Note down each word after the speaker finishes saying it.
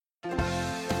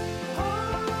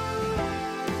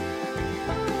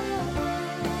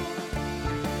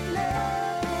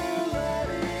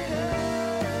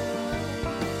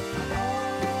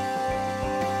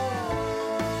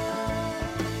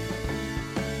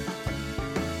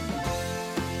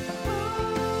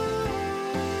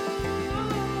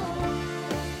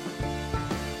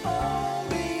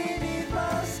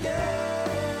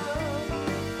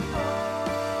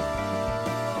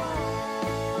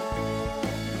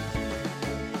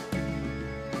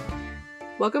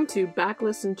Welcome to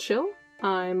Backlist and Chill.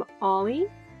 I'm Ollie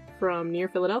from near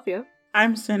Philadelphia.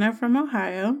 I'm Senna from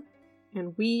Ohio.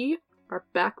 And we are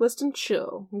Backlist and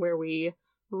Chill, where we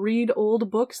read old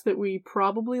books that we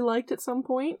probably liked at some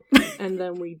point, and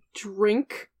then we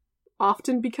drink,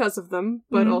 often because of them,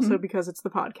 but also because it's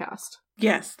the podcast.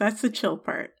 Yes, that's the chill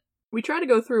part. We try to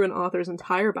go through an author's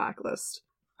entire backlist.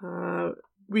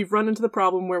 We've run into the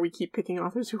problem where we keep picking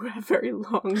authors who have very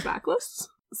long backlists.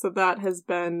 So that has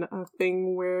been a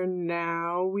thing where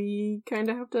now we kind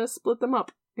of have to split them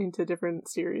up into different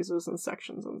series and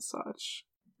sections and such.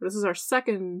 This is our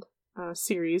second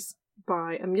series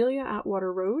by Amelia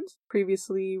Atwater Rhodes.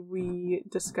 Previously, we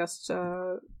discussed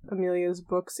Amelia's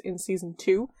books in season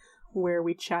 2, where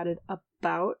we chatted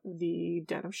about The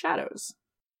Den of Shadows.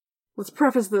 Let's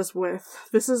preface this with,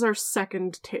 this is our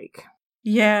second take.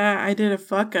 Yeah, I did a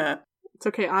fuck up. It's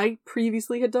okay, I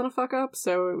previously had done a fuck up,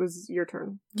 so it was your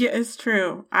turn. Yeah, it's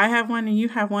true. I have one and you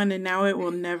have one, and now it will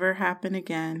never happen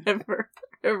again.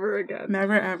 Ever again.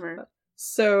 Never, ever.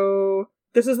 So,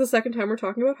 this is the second time we're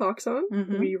talking about Hawk Song.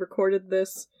 Mm-hmm. We recorded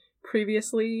this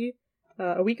previously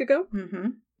a week ago. Mm-hmm.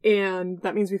 And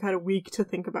that means we've had a week to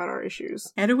think about our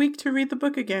issues. And a week to read the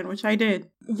book again, which I did.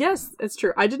 Yes, it's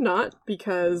true. I did not,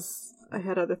 because I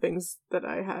had other things that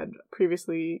I had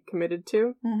previously committed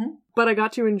to. Mm-hmm. But I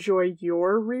got to enjoy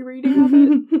your rereading of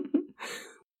it.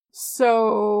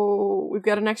 So, we've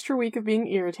got an extra week of being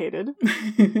irritated.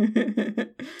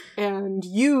 And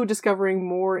you discovering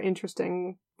more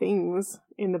interesting things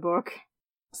in the book.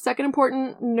 Second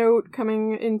important note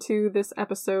coming into this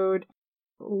episode,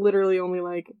 literally only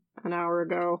like an hour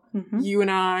ago, you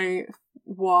and I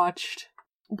watched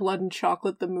Blood and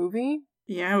Chocolate the movie.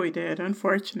 Yeah, we did,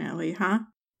 unfortunately, huh?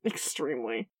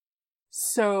 Extremely.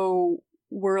 So,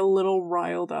 we're a little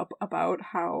riled up about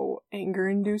how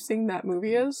anger-inducing that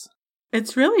movie is.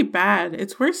 It's really bad.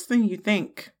 It's worse than you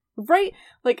think. Right?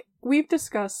 Like, we've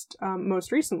discussed,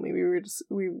 most recently,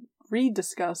 we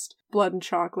rediscussed Blood and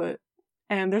Chocolate,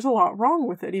 and there's a lot wrong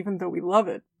with it, even though we love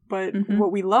it. But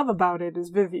what we love about it is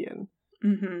Vivian.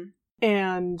 Mm-hmm.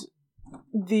 And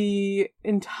the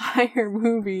entire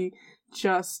movie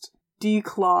just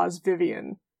declaws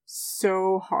Vivian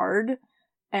so hard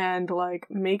and, like,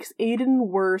 makes Aiden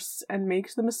worse and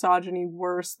makes the misogyny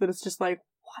worse that it's just like,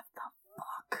 what the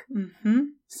fuck? Mm-hmm.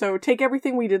 So take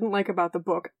everything we didn't like about the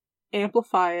book,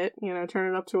 amplify it,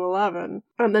 turn it up to 11,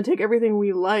 and then take everything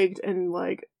we liked and,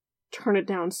 like, turn it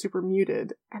down super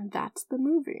muted, and that's the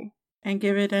movie. And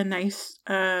give it a nice,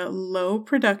 low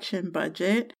production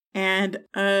budget and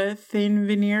a thin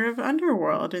veneer of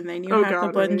underworld, and then you have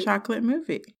the Blood and Chocolate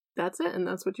movie. That's it, and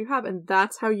that's what you have, and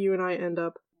that's how you and I end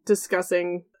up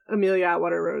discussing Amelia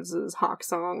Atwater Rhodes' Hawk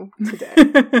Song today.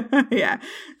 Yeah.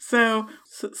 So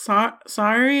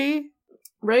sorry.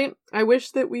 Right? I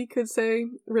wish that we could say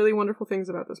really wonderful things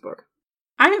about this book.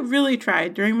 I really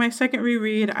tried. During my second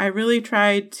reread, I really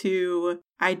tried to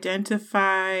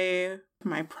identify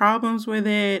my problems with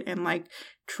it and, like,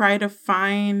 try to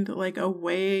find, like, a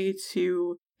way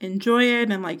to enjoy it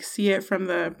and, like, see it from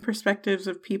the perspectives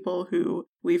of people who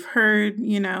we've heard,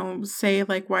 say,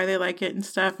 like, why they like it and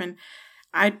stuff. And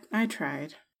I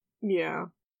tried. Yeah.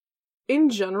 In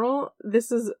general,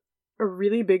 this is a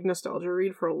really big nostalgia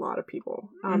read for a lot of people.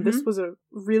 This was a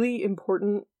really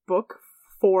important book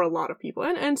for a lot of people,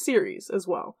 and series as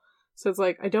well. So it's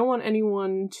like, I don't want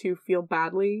anyone to feel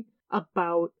badly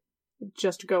about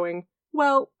just going,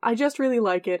 well, I just really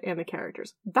like it and the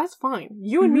characters. That's fine.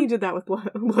 You and me did that with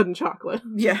Blood and Chocolate.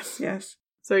 Yes.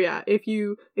 So yeah, if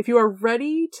you are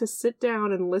ready to sit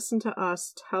down and listen to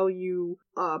us tell you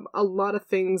a lot of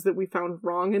things that we found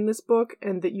wrong in this book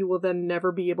and that you will then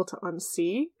never be able to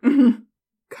unsee,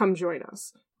 come join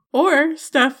us. Or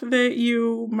stuff that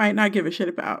you might not give a shit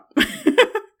about.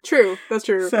 True, that's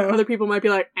true. So, other people might be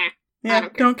like, yeah,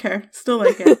 don't care. Still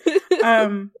like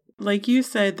it. Like you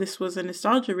said, this was a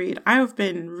nostalgia read. I've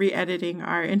been re-editing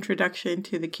our introduction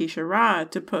to the Keisha Ra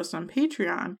to post on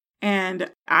Patreon.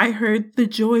 And I heard the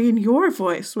joy in your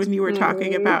voice when you were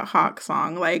talking about Hawk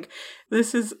Song. Like,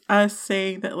 this is us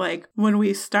saying that, like, when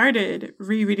we started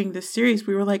rereading this series,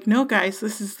 we were like, no, guys,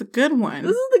 this is the good one.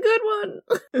 This is the good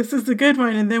one. This is the good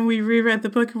one. And then we reread the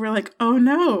book and we're like, oh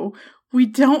no, we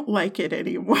don't like it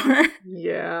anymore.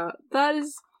 Yeah, that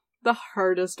is the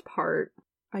hardest part.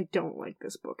 I don't like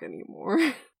this book anymore.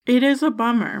 It is a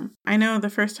bummer. I know the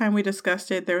first time we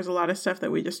discussed it, there was a lot of stuff that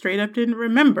we just straight up didn't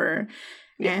remember.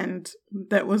 Yeah. And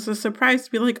that was a surprise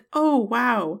to be like, oh,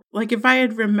 wow. Like, if I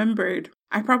had remembered,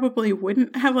 I probably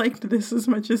wouldn't have liked this as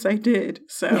much as I did.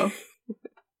 So.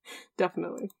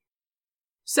 Definitely.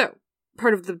 So,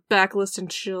 part of the backlist and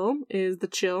chill is the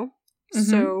chill. Mm-hmm.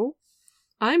 So,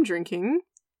 I'm drinking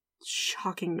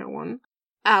shocking no one,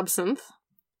 absinthe.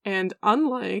 And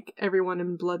unlike everyone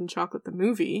in Blood and Chocolate the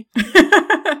movie,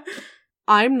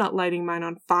 I'm not lighting mine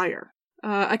on fire.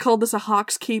 I called this a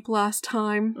Hawk's Keep last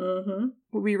time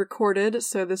we recorded,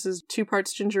 so this is 2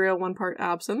 parts ginger ale, 1 part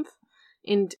absinthe.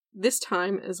 And this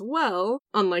time as well,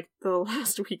 unlike the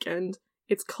last weekend,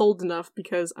 it's cold enough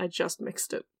because I just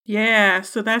mixed it. Yeah,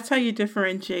 so that's how you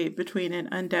differentiate between an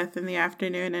Undeath in the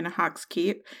Afternoon and a Hawk's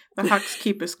Keep. The Hawk's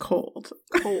Keep is cold.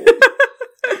 Cold.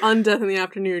 Undeath in the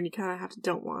Afternoon, you kind of have to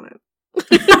don't want it.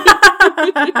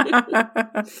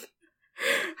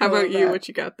 How about you? What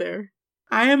you got there?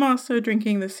 I am also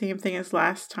drinking the same thing as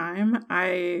last time.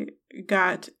 I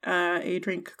got a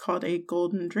drink called a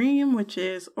Golden Dream, which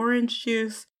is orange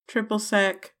juice, triple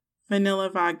sec, vanilla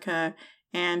vodka,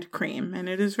 and cream, and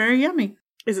it is very yummy.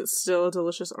 Is it still a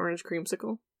delicious orange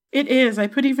creamsicle? It is. I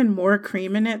put even more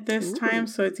cream in it this time,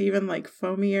 so it's even like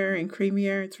foamier and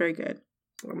creamier. It's very good.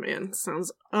 Oh man,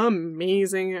 sounds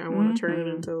amazing. I want to turn it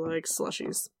into like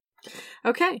slushies.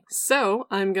 Okay, so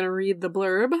I'm gonna read the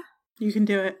blurb. You can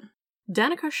do it.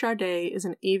 Danica Charday is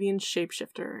an avian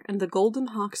shapeshifter, and the golden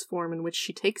hawk's form in which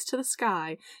she takes to the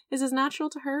sky is as natural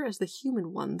to her as the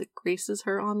human one that graces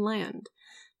her on land.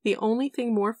 The only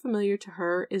thing more familiar to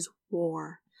her is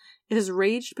war. It has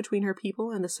raged between her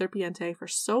people and the Serpiente for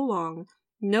so long,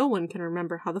 no one can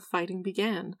remember how the fighting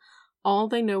began. All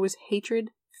they know is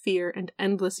hatred, fear, and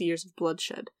endless years of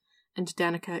bloodshed, and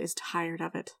Danica is tired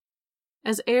of it.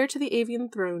 As heir to the avian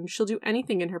throne, she'll do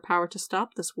anything in her power to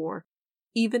stop this war,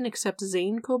 even accept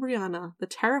Zane Cobriana, the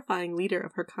terrifying leader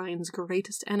of her kind's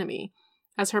greatest enemy,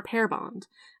 as her pair bond,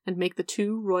 and make the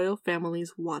 2 royal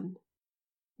families one.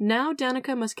 Now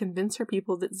Danica must convince her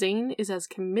people that Zane is as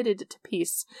committed to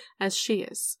peace as she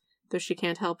is, though she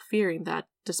can't help fearing that,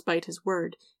 despite his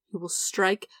word, he will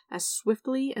strike as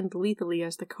swiftly and lethally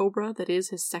as the cobra that is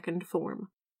his second form.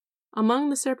 Among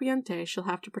the Serpiente, she'll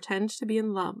have to pretend to be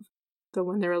in love, though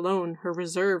when they're alone, her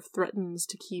reserve threatens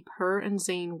to keep her and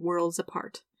Zane worlds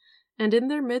apart. And in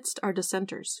their midst are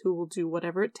dissenters who will do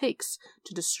whatever it takes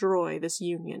to destroy this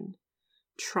union.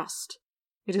 Trust.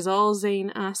 It is all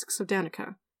Zane asks of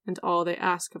Danica, and all they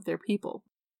ask of their people,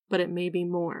 but it may be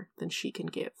more than she can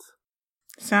give.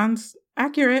 Sounds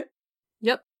accurate.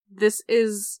 Yep. This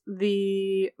is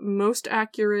the most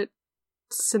accurate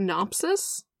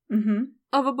synopsis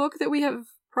of a book that we have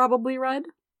probably read.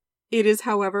 It is,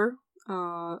 however,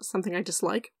 something I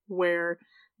dislike, where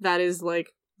that is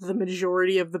like the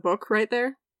majority of the book right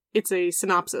there. It's a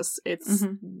synopsis. It's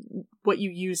what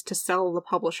you use to sell the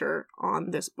publisher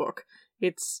on this book.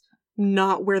 It's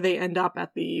not where they end up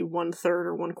at the 1/3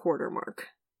 or 1/4 mark.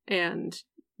 And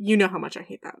you know how much I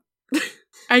hate that.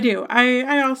 I do.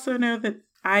 I also know that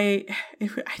I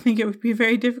think it would be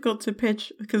very difficult to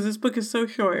pitch, because this book is so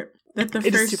short, that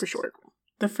it is super short.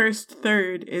 The first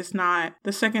third is not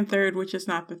the second third, which is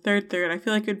not the third third. I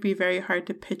feel like it would be very hard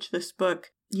to pitch this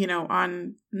book,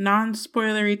 on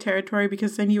non-spoilery territory,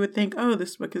 because then you would think, oh,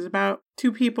 this book is about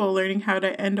 2 people learning how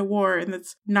to end a war, and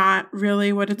that's not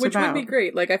really what it's about. Which would be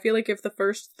great. Like, I feel like if the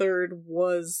first third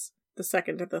was the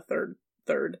second and the third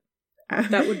third,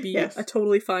 that would be yes. a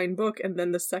totally fine book, and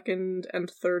then the second and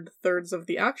third thirds of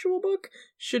the actual book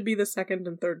should be the second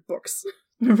and third books.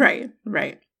 Right.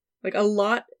 Like, a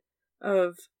lot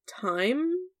of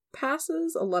time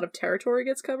passes, a lot of territory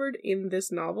gets covered in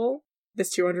this novel,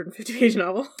 this 250-page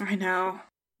novel. I know.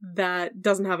 That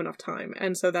doesn't have enough time,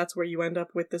 and so that's where you end up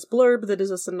with this blurb that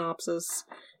is a synopsis,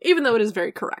 even though it is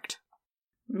very correct.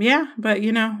 Yeah, but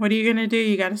what are you gonna do?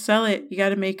 You gotta sell it. You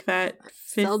gotta make that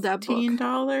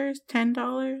 $15,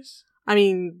 $10. I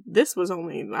mean, this was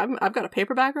only, I've got a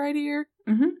paperback right here.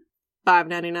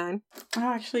 $5.99. Oh,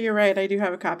 actually, you're right. I do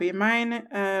have a copy. Mine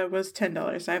was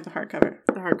 $10. I have the hardcover.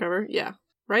 The hardcover, yeah.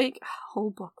 Right? A whole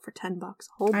book for $10. A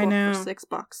whole book for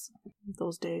 $6.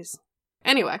 Those days.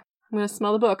 Anyway, I'm gonna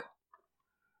smell the book.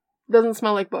 Doesn't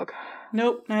smell like book.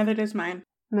 Nope, neither does mine.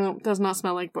 Nope, does not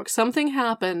smell like book. Something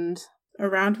happened.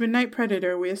 Around Midnight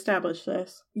Predator, we established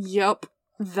this. Yup.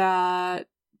 That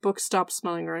book stopped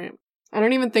smelling right. I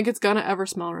don't even think it's gonna ever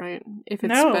smell right if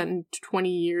it's been 20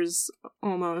 years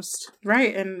almost.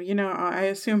 Right, and I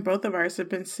assume both of ours have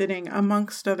been sitting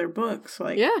amongst other books.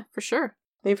 Yeah, for sure.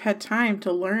 They've had time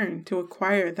to learn, to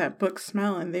acquire that book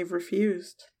smell, and they've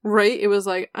refused. Right? It was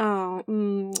like,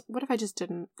 what if I just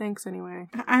didn't? Thanks anyway.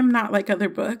 I'm not like other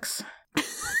books.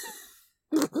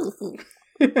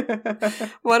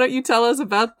 Why don't you tell us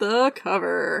about the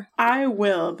cover? I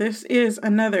will. This is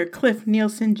another Cliff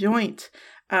Nielsen joint.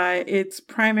 Its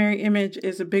primary image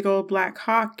is a big old black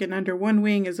hawk, and under one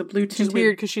wing is a blue tinted... Which is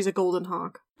weird, because she's a golden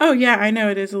hawk. Oh, yeah, I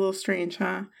know. It is a little strange,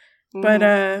 huh?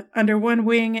 But under one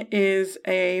wing is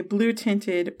a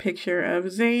blue-tinted picture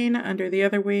of Zane. Under the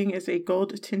other wing is a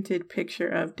gold-tinted picture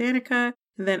of Danica.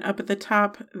 And then up at the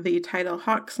top, the title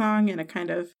Hawk Song in a kind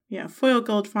of, foil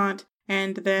gold font.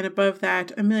 And then above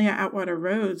that, Amelia Atwater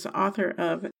Rhodes, author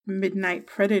of Midnight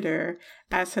Predator,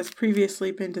 as has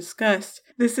previously been discussed.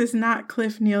 This is not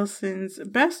Cliff Nielsen's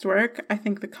best work. I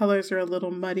think the colors are a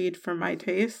little muddied for my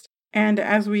taste. And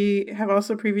as we have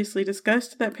also previously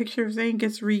discussed, that picture of Zane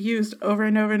gets reused over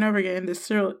and over and over again in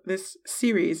this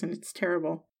series, and it's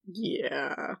terrible.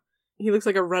 Yeah. He looks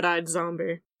like a red-eyed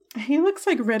zombie. He looks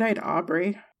like red-eyed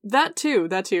Aubrey. That too.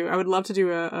 I would love to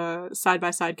do a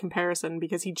side-by-side comparison,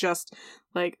 because he just,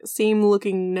 same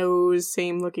looking nose,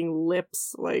 same looking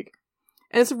lips, and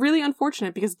it's really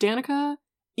unfortunate, because Danica,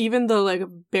 even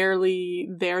the, barely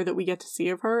there that we get to see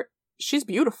of her, she's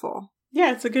beautiful.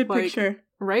 Yeah, it's a good picture.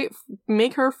 Right?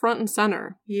 Make her front and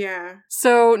center. Yeah.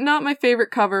 So, not my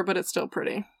favorite cover, but it's still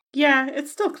pretty. Yeah,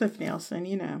 it's still Cliff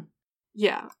Nielsen,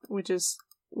 Yeah, which is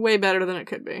way better than it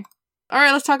could be.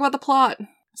 Alright, let's talk about the plot.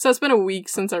 So it's been a week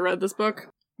since I read this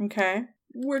book. Okay.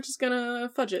 We're just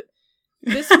gonna fudge it.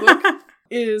 This book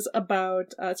is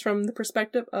about, it's from the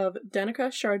perspective of Danica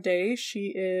Charday.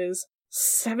 She is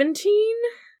 17?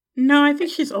 No, I think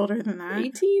she's older than that.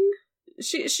 18?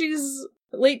 She's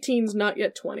late teens, not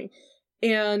yet 20.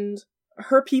 And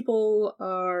her people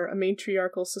are a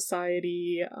matriarchal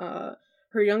society.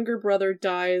 Her younger brother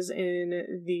dies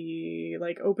in the,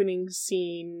 opening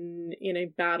scene in a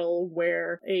battle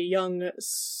where a young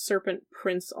serpent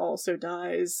prince also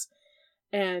dies.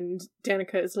 And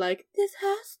Danica is like, this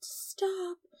has to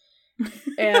stop.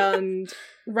 And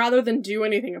rather than do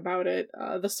anything about it,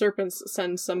 the serpents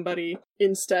send somebody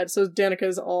instead. So Danica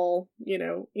is all,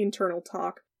 internal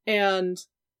talk. And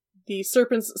the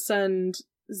serpents send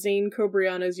Zane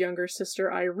Cobriana's younger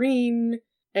sister, Irene,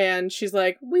 and she's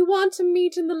like, we want to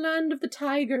meet in the land of the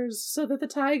tigers so that the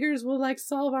tigers will,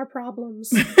 solve our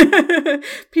problems.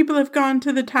 People have gone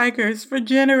to the tigers for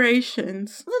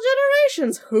generations.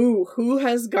 Who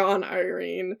has gone,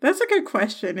 Irene? That's a good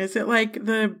question. Is it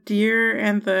the deer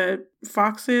and the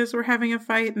foxes were having a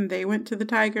fight and they went to the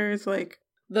tigers?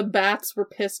 The bats were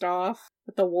pissed off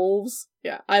at the wolves?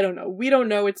 Yeah, I don't know. We don't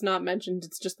know. It's not mentioned.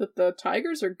 It's just that the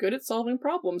tigers are good at solving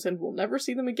problems and we'll never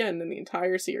see them again in the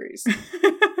entire series.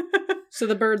 So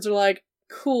the birds are like,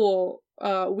 cool,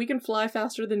 we can fly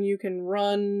faster than you can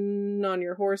run on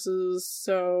your horses,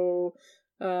 so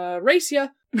race ya!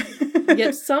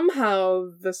 Yet somehow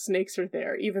the snakes are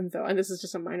there, even though, and this is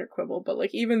just a minor quibble, but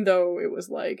even though it was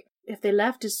if they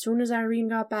left as soon as Irene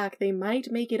got back, they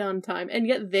might make it on time, and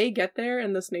yet they get there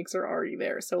and the snakes are already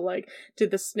there. So did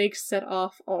the snakes set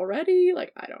off already?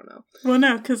 I don't know. Well,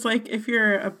 no, because if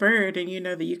you're a bird and you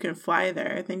know that you can fly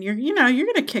there, then you're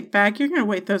gonna kick back. You're gonna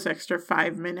wait those extra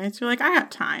 5 minutes. You're like, I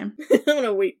got time. I'm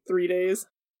gonna wait 3 days.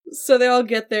 So they all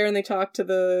get there and they talk to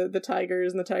the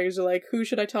tigers, and the tigers are like, who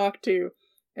should I talk to?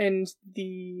 And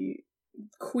the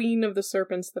queen of the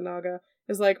serpents, the Naga,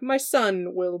 is like, my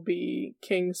son will be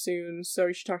king soon, so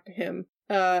you should talk to him.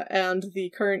 And the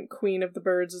current queen of the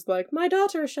birds is like, my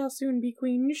daughter shall soon be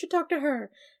queen, you should talk to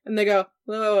her. And they go,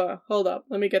 whoa, hold up,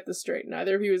 let me get this straight.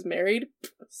 Neither of you is married?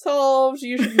 Solved,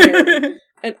 you should marry.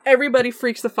 And everybody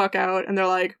freaks the fuck out, and they're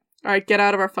like, alright, get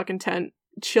out of our fucking tent,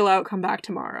 chill out, come back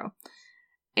tomorrow.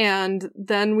 And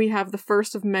then we have the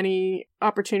first of many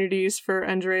opportunities for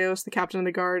Andreos, the captain of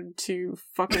the guard, to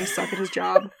fucking suck at his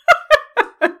job.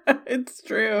 It's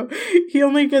true. He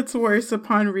only gets worse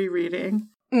upon rereading.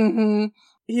 Mm-hmm.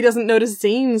 He doesn't notice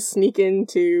Zane sneak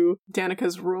into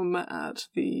Danica's room at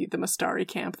the Mastari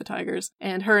camp, the tigers.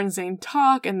 And her and Zane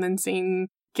talk, and then Zane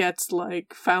gets,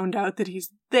 found out that he's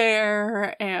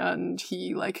there, and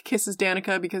he, kisses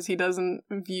Danica because he doesn't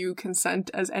view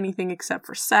consent as anything except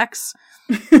for sex.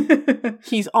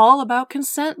 He's all about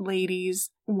consent,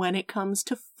 ladies, when it comes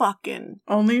to fucking.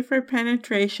 Only for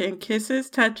penetration. Kisses,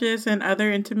 touches, and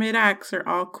other intimate acts are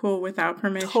all cool without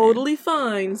permission. Totally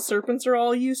fine. Serpents are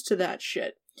all used to that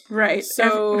shit. Right.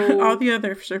 So all the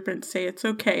other serpents say it's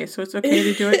okay, so it's okay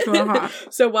to do it to a hawk.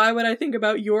 So why would I think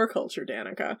about your culture,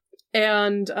 Danica?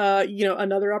 And,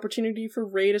 another opportunity for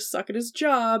Ray to suck at his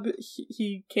job.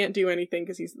 He can't do anything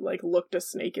because he's, looked a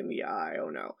snake in the eye. Oh,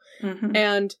 no. Mm-hmm.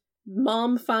 And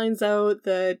Mom finds out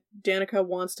that Danica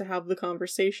wants to have the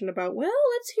conversation about, well,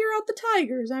 let's hear out the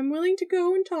tigers. I'm willing to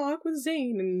go and talk with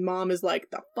Zane. And Mom is like,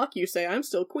 the fuck you say? I'm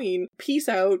still queen. Peace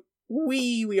out.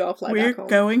 We all fly back home. We're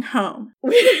going home.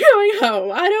 We're going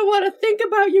home. I don't want to think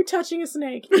about you touching a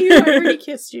snake. You already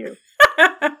kissed you.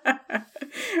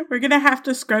 We're going to have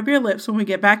to scrub your lips when we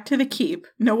get back to the keep.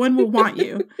 No one will want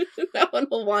you. No one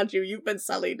will want you. You've been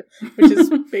sullied. Which is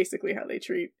basically how they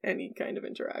treat any kind of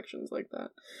interactions like that.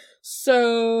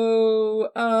 So,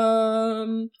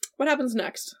 what happens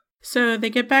next? So they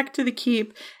get back to the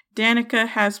keep. Danica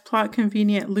has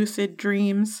plot-convenient lucid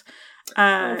dreams.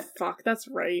 Oh, fuck, that's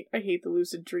right. I hate the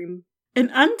lucid dream. An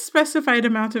unspecified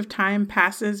amount of time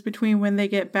passes between when they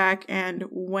get back and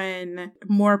when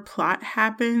more plot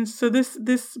happens. So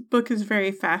this book is very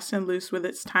fast and loose with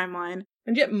its timeline.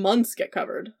 And yet months get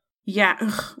covered. Yeah,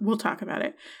 we'll talk about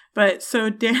it. But so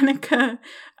Danica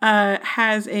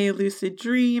has a lucid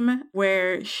dream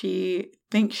where she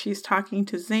thinks she's talking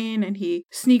to Zane and he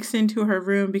sneaks into her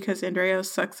room because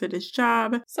Andreas sucks at his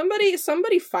job.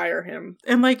 Somebody fire him.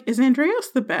 And like, is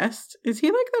Andreas the best? Is he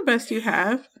like the best you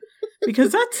have?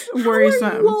 Because that's worrisome.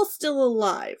 How are you all still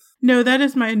alive? No, that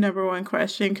is my number one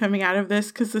question coming out of this,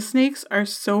 because the snakes are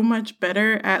so much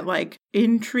better at, like,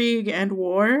 intrigue and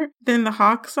war than the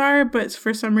hawks are, but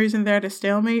for some reason they're at a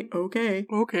stalemate. Okay,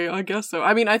 I guess so.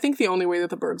 I mean, I think the only way that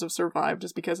the birds have survived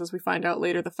is because, as we find out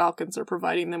later, the falcons are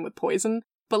providing them with poison.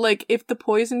 But, like, if the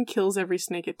poison kills every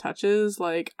snake it touches,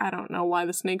 like, I don't know why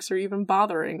the snakes are even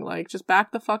bothering. Like, just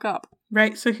back the fuck up.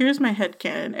 Right, so here's my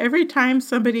headcanon. Every time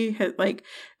somebody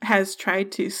has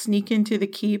tried to sneak into the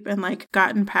keep and, like,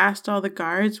 gotten past all the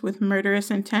guards with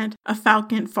murderous intent, a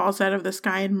falcon falls out of the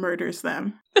sky and murders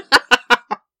them.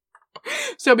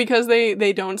 So because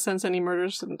they don't sense any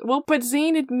murderous... Well, but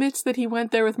Zane admits that he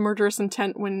went there with murderous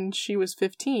intent when she was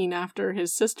 15 after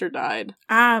his sister died.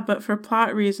 But for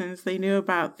plot reasons, they knew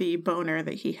about the boner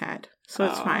that he had. So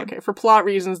it's fine. Okay, for plot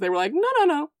reasons, they were like,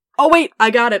 no. Oh, wait, I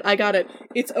got it.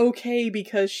 It's okay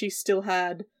because she still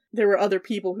had... There were other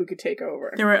people who could take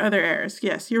over. There were other heirs.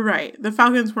 Yes, you're right. The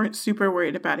Falcons weren't super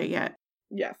worried about it yet.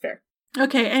 Yeah, fair.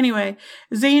 Okay, anyway,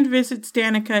 Zane visits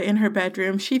Danica in her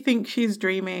bedroom. She thinks she's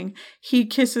dreaming. He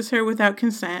kisses her without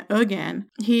consent again.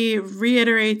 He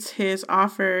reiterates his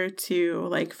offer to,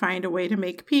 like, find a way to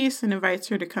make peace and invites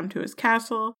her to come to his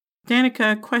castle.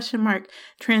 Danica,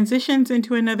 transitions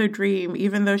into another dream,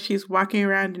 even though she's walking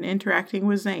around and interacting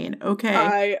with Zane. Okay.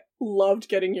 I loved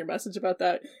getting your message about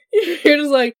that. You're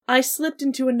just like, I slipped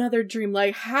into another dream.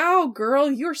 Like, how,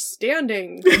 girl? You're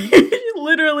standing.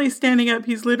 Literally standing up.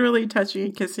 He's literally touching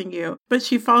and kissing you. But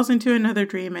she falls into another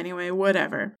dream anyway,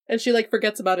 whatever. And she, like,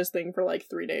 forgets about his thing for, like,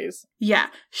 3 days. Yeah.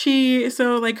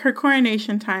 Her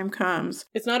coronation time comes.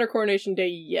 It's not her coronation day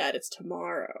yet. It's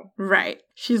tomorrow. Right.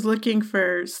 She's looking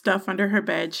for stuff under her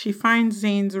bed. She finds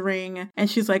Zane's ring, and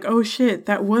she's like, oh shit,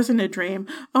 that wasn't a dream.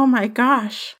 Oh my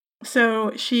gosh.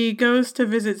 So she goes to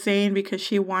visit Zane because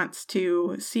she wants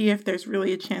to see if there's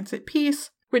really a chance at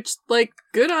peace. Which, like,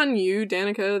 good on you,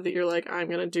 Danica, that you're like, I'm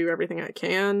gonna do everything I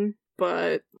can,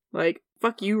 but, like,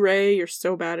 fuck you, Ray, you're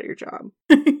so bad at your job.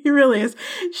 He really is.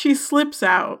 She slips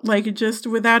out, like, just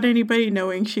without anybody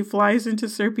knowing. She flies into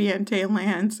Serpiente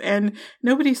lands, and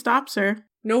nobody stops her.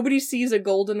 Nobody sees a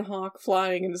golden hawk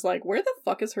flying and is like, where the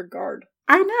fuck is her guard?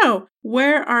 I know.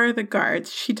 Where are the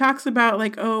guards? She talks about,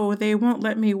 like, oh, they won't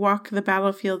let me walk the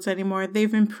battlefields anymore.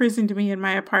 They've imprisoned me in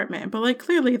my apartment. But, like,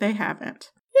 clearly they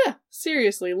haven't. Yeah,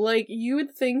 seriously. Like, you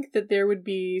would think that there would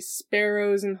be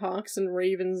sparrows and hawks and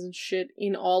ravens and shit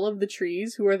in all of the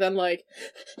trees who are then like,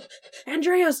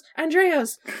 Andreas!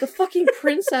 The fucking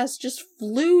princess just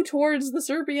flew towards the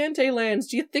Serpiente lands.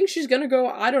 Do you think she's gonna go,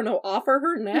 I don't know, offer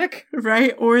her neck?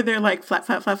 Right? Or they're like, flap,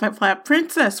 flap, flap, flap, flap.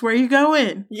 Princess, where are you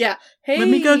going? Yeah. Hey, let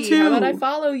me go too. How about I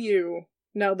follow you?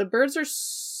 No, the birds are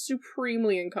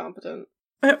supremely incompetent.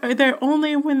 They're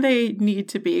only when they need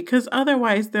to be, because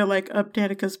otherwise they're like up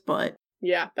Danica's butt.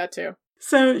 Yeah, that too.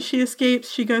 So she escapes,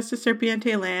 she goes to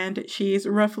Serpiente land, she's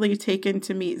roughly taken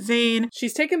to meet Zane.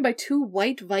 She's taken by 2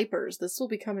 white vipers. This will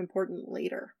become important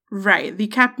later. Right, the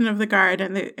captain of the guard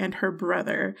and her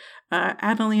brother,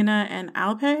 Adelina and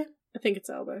Albe? I think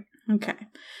it's Albe. Okay.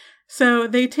 So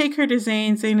they take her to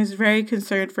Zane. Zane is very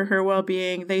concerned for her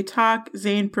well-being. They talk.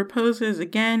 Zane proposes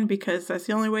again because that's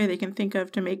the only way they can think of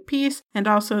to make peace. And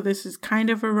also this is kind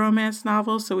of a romance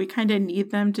novel, so we kind of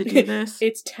need them to do this.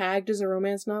 It's tagged as a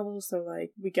romance novel, so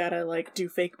like we gotta like do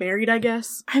fake married, I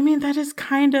guess. I mean, that is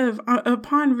kind of,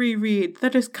 upon reread,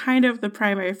 that is kind of the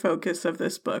primary focus of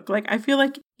this book. Like, I feel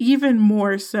like even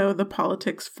more so the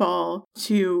politics fall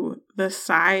to the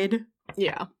side.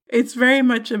 Yeah. It's very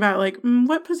much about, like,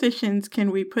 what positions can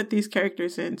we put these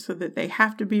characters in so that they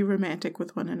have to be romantic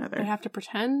with one another? They have to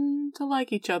pretend to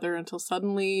like each other until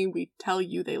suddenly we tell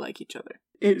you they like each other.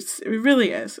 It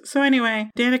really is. So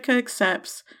anyway, Danica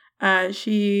accepts.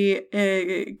 She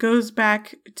goes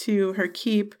back to her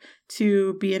keep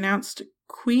to be announced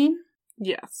queen?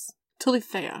 Yes.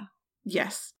 Talithéa.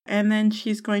 Yes. And then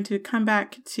she's going to come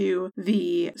back to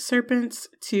the serpents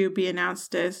to be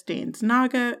announced as Zane's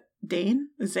Naga.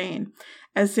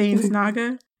 As Zane's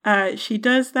Naga. She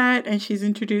does that, and she's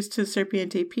introduced to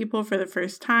Serpiente people for the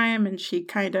first time, and she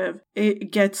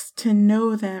it gets to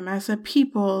know them as a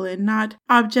people and not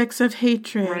objects of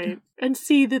hatred. Right. And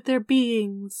see that they're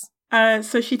beings.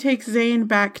 So she takes Zane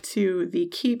back to the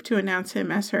keep to announce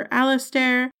him as her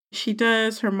Alistair. She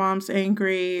does. Her mom's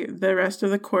angry. The rest of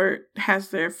the court has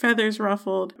their feathers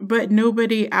ruffled, but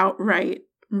nobody outright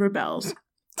rebels.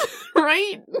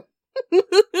 Right?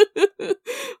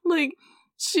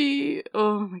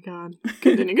 Oh my god.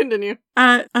 Continue.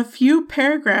 A few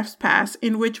paragraphs pass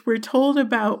in which we're told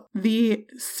about the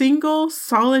single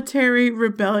solitary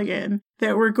rebellion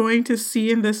that we're going to see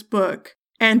in this book.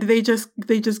 And they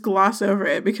just gloss over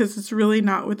it because it's really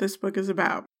not what this book is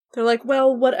about. They're like,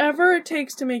 well, whatever it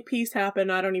takes to make peace happen,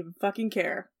 I don't even fucking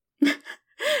care.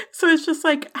 So it's just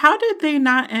like, how did they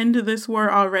not end this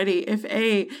war already if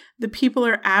A, the people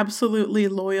are absolutely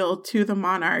loyal to the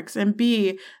monarchs, and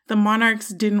B, the monarchs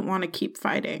didn't want to keep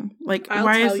fighting? Like,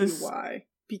 why is this? I'll tell you why.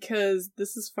 Because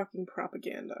this is fucking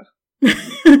propaganda.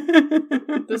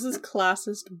 This is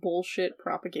classist bullshit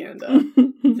propaganda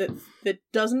that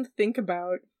doesn't think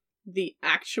about the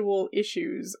actual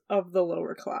issues of the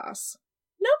lower class.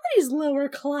 Nobody's lower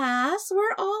class.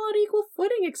 We're all on equal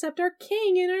footing except our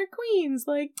king and our queens.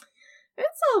 Like,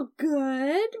 it's all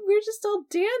good. We're just all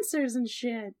dancers and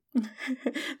shit.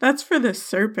 That's for the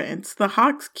serpents. The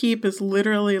Hawk's Keep is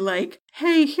literally like,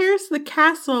 hey, here's the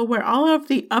castle where all of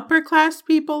the upper class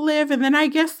people live, and then I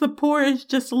guess the poor is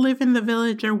just live in the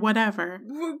village or whatever.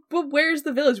 But where's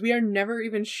the village? We are never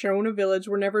even shown a village.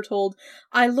 We're never told,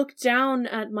 I look down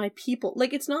at my people.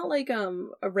 Like, it's not like a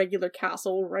regular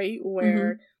castle, right?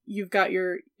 Where you've got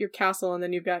your castle and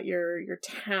then you've got your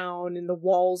town and the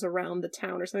walls around the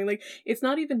town or something. Like, it's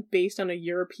not even based on a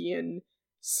European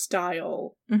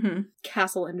style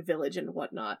castle and village and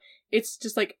whatnot. It's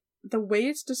just like, the way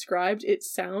it's described, it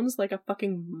sounds like a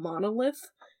fucking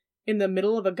monolith in the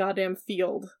middle of a goddamn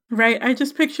field. Right, I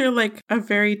just picture like a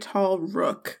very tall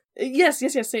rook. Yes,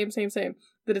 same.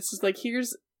 That it's just like,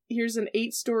 here's an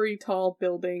 8-story tall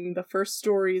building, the first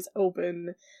story's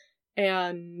open,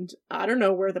 and I don't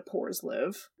know where the poors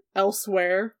live.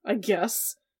 Elsewhere, I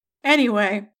guess.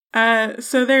 Anyway,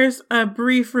 so there's a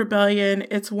brief rebellion.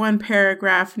 It's 1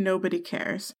 paragraph. Nobody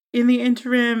cares. In the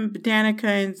interim, Danica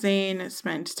and Zane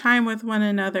spend time with one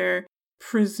another.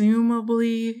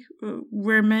 Presumably,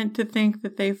 we're meant to think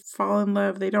that they fall in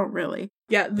love. They don't really.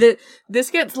 Yeah, this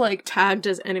gets, like, tagged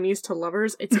as enemies to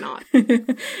lovers. It's not.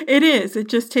 It is. It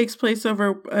just takes place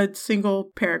over a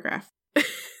single paragraph.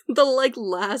 The, like,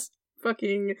 last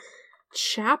fucking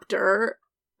chapter...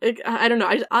 I don't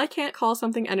know. I can't call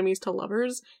something enemies to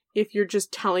lovers if you're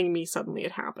just telling me suddenly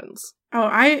it happens. Oh,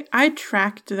 I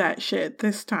tracked that shit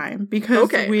this time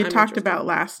because we had talked about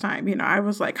last time. You know, I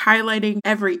was like highlighting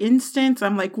every instance.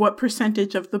 I'm like, what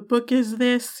percentage of the book is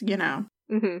this? You know.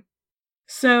 Mm-hmm.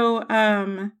 So,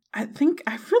 I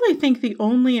really think the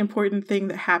only important thing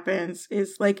that happens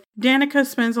is like Danica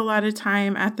spends a lot of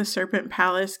time at the Serpent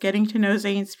Palace getting to know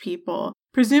Zane's people.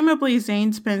 Presumably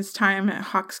Zane spends time at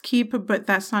Hawk's Keep, but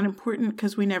that's not important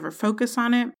because we never focus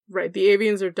on it. Right, the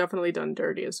avians are definitely done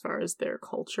dirty as far as their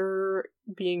culture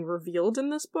being revealed in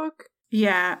this book.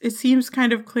 Yeah, it seems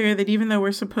kind of clear that even though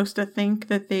we're supposed to think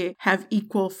that they have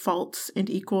equal faults and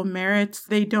equal merits,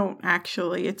 they don't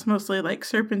actually. It's mostly like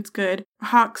Serpent's good,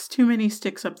 Hawk's too many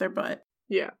sticks up their butt.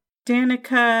 Yeah.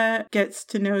 Danica gets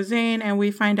to know Zane, and we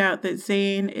find out that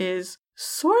Zane is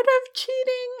sort of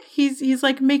cheating. He's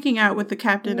like making out with the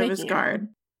captain of his guard.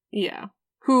 Yeah.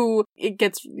 Who, it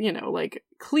gets, like,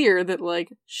 clear that, like,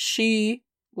 she,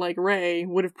 like Rey,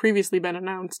 would have previously been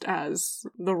announced as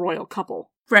the royal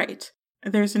couple. Right.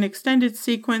 There's an extended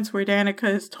sequence where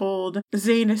Danica is told,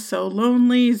 Zane is so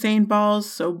lonely, Zane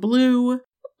Ball's so blue.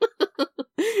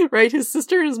 Right? His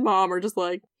sister and his mom are just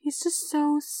like, he's just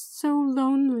so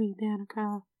lonely,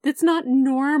 Danica. That's not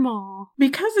normal.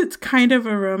 Because it's kind of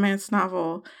a romance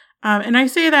novel. And I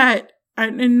say that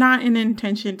not in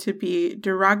intention to be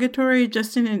derogatory,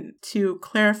 just to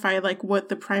clarify like what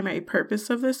the primary purpose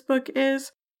of this book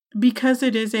is. Because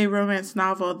it is a romance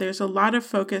novel, there's a lot of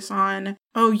focus on,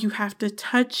 oh, you have to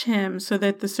touch him so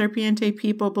that the Serpiente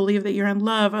people believe that you're in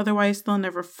love, otherwise they'll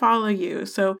never follow you.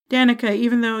 So, Danica,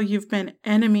 even though you've been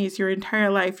enemies your entire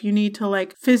life, you need to,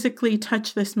 like, physically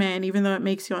touch this man, even though it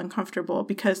makes you uncomfortable,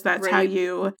 because that's how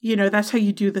that's how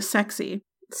you do the sexy.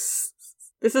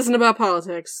 This isn't about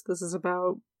politics. This is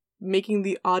about making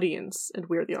the audience, and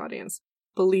we're the audience,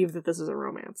 believe that this is a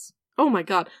romance. Oh my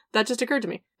god, that just occurred to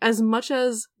me. As much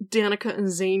as Danica and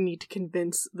Zane need to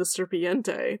convince the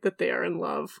Serpiente that they are in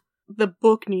love, the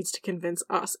book needs to convince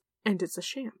us, and it's a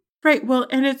sham. Right, well,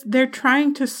 and they're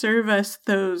trying to serve us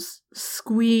those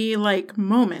squee-like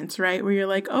moments, right? Where you're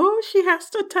like, oh, she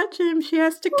has to touch him, she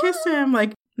has to kiss him.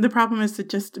 Like, the problem is that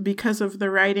just because of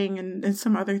the writing and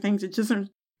some other things, it doesn't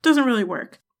really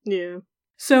work. Yeah.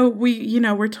 So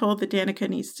we're told that Danica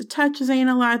needs to touch Zane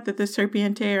a lot, that the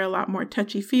Serpiente are a lot more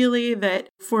touchy-feely, that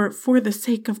for the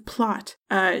sake of plot,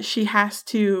 she has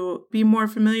to be more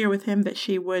familiar with him than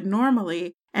she would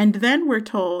normally. And then we're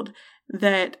told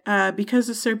that because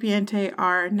the Serpiente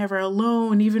are never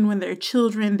alone, even when they're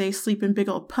children, they sleep in big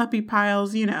old puppy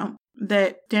piles,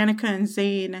 that Danica and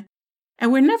Zane...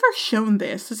 And we're never shown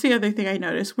this. That's the other thing I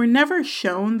noticed. We're never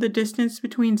shown the distance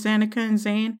between Danica and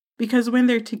Zane. Because when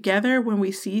they're together, when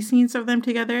we see scenes of them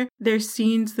together, there's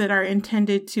scenes that are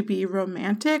intended to be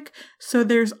romantic. So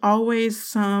there's always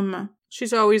some...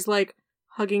 She's always, like,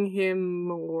 hugging him,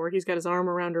 or he's got his arm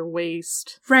around her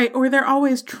waist. Right, or they're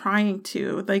always trying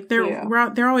to. Like,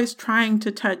 they're always trying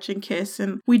to touch and kiss.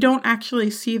 And we don't actually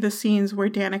see the scenes where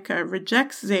Danica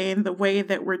rejects Zane the way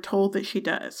that we're told that she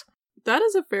does. That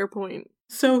is a fair point.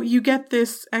 So you get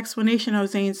this explanation, oh,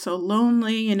 Zane's so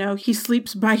lonely, he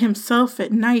sleeps by himself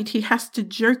at night, he has to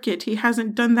jerk it, he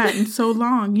hasn't done that in so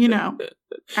long,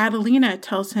 Adelina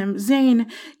tells him, Zane,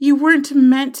 you weren't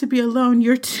meant to be alone,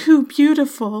 you're too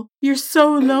beautiful, you're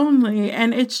so lonely,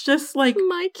 and it's just like...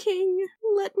 My king,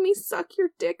 let me suck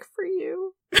your dick for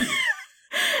you.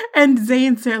 And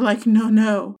Zane's there like,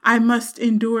 no, I must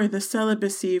endure the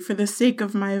celibacy for the sake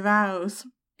of my vows.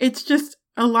 It's just...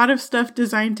 a lot of stuff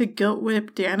designed to guilt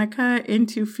whip Danica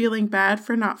into feeling bad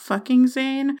for not fucking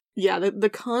Zane. Yeah, the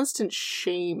constant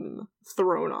shame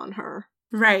thrown on her.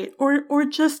 Right. Or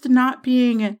just not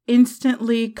being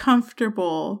instantly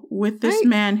comfortable with this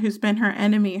man who's been her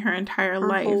enemy her entire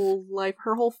life.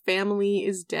 Her whole family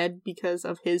is dead because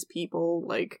of his people.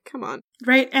 Like, come on.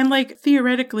 Right. And like,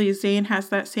 theoretically, Zane has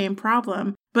that same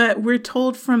problem. But we're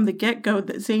told from the get-go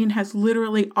that Zane has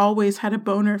literally always had a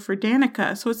boner for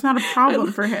Danica, so it's not a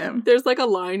problem for him. There's like a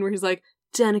line where he's like,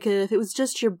 Danica, if it was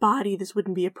just your body, this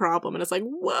wouldn't be a problem. And it's like,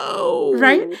 whoa.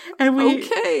 Right? And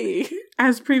okay.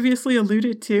 As previously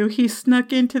alluded to, he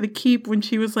snuck into the keep when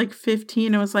she was like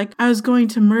 15 and was like, I was going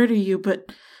to murder you,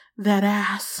 but that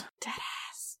ass. That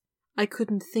ass. I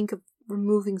couldn't think of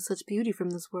removing such beauty from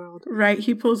this world. Right,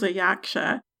 he pulls a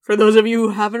Yaksha. For those of you who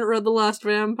haven't read The Last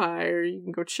Vampire, you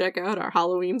can go check out our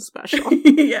Halloween special.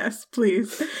 Yes,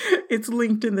 please. It's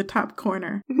linked in the top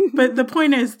corner. But the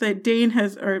point is that Zane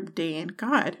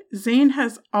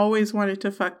has always wanted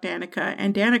to fuck Danica,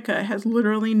 and Danica has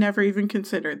literally never even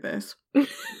considered this.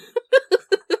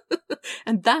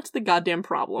 And that's the goddamn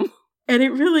problem. And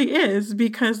it really is,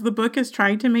 because the book is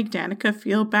trying to make Danica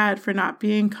feel bad for not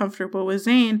being comfortable with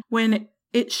Zane, when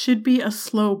it should be a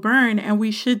slow burn, and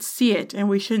we should see it, and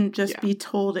we shouldn't just be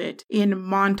told it in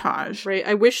montage. Right.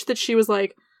 I wish that she was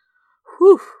like,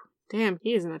 whew, damn,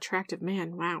 he is an attractive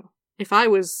man. Wow. If I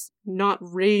was not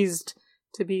raised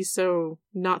to be so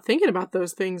not thinking about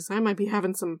those things, I might be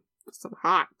having some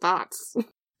hot thoughts.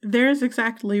 There's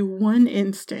exactly one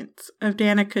instance of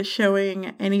Danica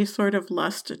showing any sort of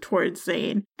lust towards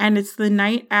Zane, and it's the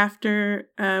night after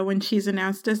when she's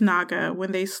announced as Naga,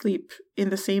 when they sleep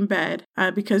in the same bed,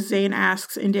 because Zane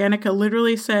asks, and Danica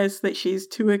literally says that she's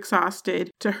too exhausted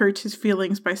to hurt his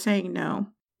feelings by saying no.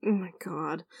 Oh my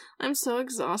god. I'm so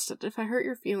exhausted. If I hurt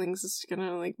your feelings, it's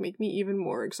gonna, make me even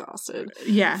more exhausted.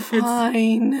 Yeah.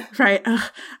 Fine. Right.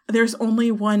 There's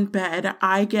only one bed,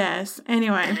 I guess.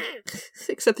 Anyway.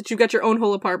 Except that you've got your own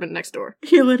whole apartment next door.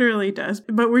 He literally does.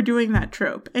 But we're doing that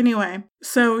trope. Anyway.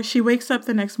 So she wakes up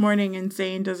the next morning and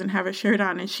Zane doesn't have a shirt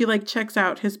on, and she, checks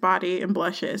out his body and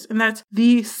blushes. And that's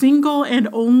the single and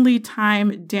only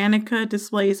time Danica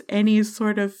displays any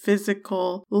sort of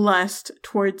physical lust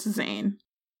towards Zane.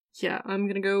 Yeah, I'm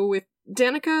gonna go with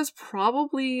Danica's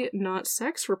probably not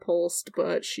sex repulsed,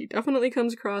 but she definitely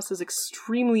comes across as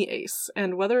extremely ace.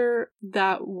 And whether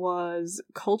that was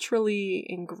culturally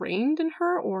ingrained in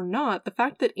her or not, the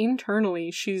fact that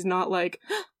internally she's not like,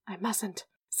 I mustn't,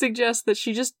 suggests that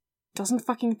she just doesn't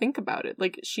fucking think about it.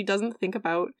 She doesn't think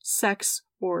about sex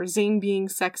or Zane being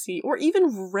sexy, or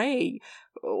even Ray,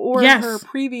 or her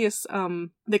previous,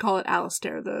 they call it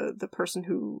Alistair, the person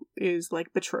who is,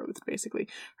 betrothed, basically.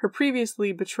 Her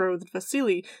previously betrothed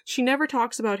Vasily, she never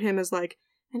talks about him as,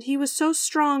 and he was so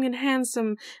strong and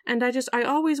handsome, and I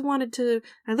always wanted to,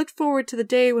 I looked forward to the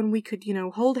day when we could,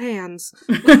 hold hands.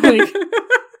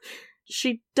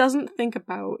 She doesn't think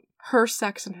about her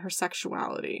sex and her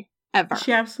sexuality. ever.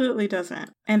 She absolutely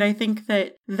doesn't. And I think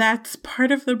that that's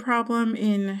part of the problem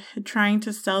in trying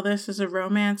to sell this as a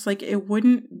romance. Like, it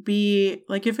wouldn't be,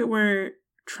 like, if it were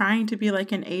trying to be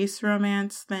like an ace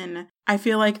romance, then I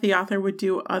feel like the author would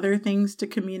do other things to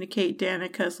communicate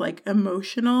Danica's like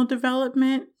emotional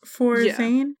development for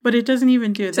Zane, but it doesn't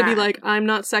even do that. To be like, I'm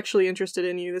not sexually interested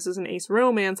in you, this is an ace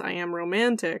romance, I am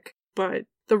romantic, but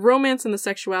the romance and the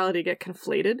sexuality get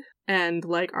conflated and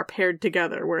like are paired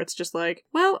together, where it's just like,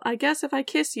 well, I guess if I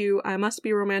kiss you, I must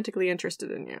be romantically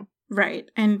interested in you. Right,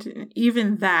 and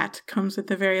even that comes at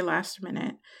the very last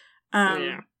minute.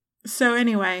 So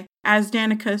anyway, as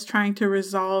Danica is trying to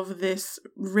resolve this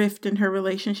rift in her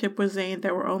relationship with Zane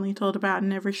that we're only told about and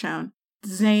never shown,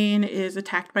 Zane is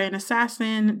attacked by an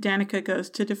assassin. Danica goes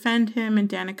to defend him, and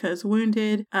Danica is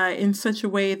wounded in such a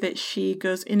way that she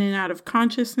goes in and out of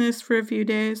consciousness for a few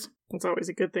days. It's always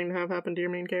a good thing to have happen to your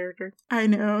main character. I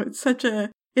know, it's such a...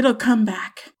 It'll come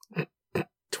back.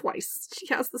 Twice.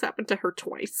 She has this happen to her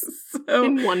twice. So,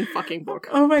 in one fucking book.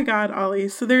 Oh my god, Ollie.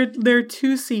 So there are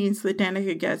two scenes that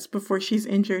Danica gets before she's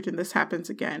injured and this happens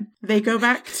again. They go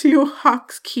back to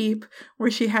Hawk's Keep, where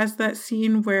she has that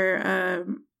scene where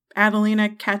Adelina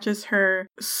catches her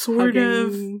sort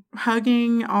of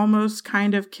hugging, almost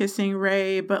kind of kissing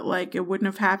Ray, but like it wouldn't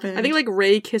have happened. I think like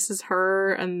Ray kisses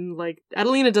her and like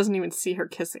Adelina doesn't even see her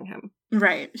kissing him.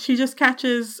 Right. She just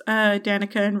catches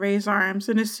Danica in Ray's arms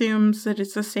and assumes that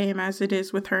it's the same as it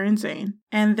is with her and Zane.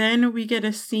 And then we get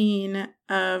a scene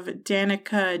of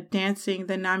Danica dancing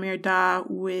the Namir Da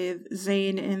with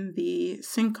Zane in the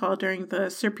sinkhole during the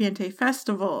Serpiente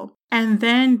Festival. And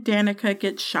then Danica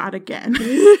gets shot again.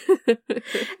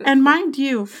 And mind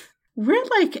you, we're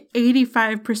like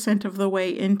 85% of the way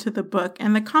into the book,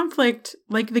 and the conflict,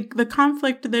 like the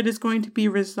conflict that is going to be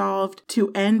resolved to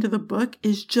end the book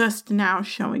is just now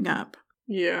showing up.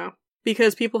 Yeah,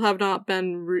 because people have not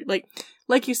been,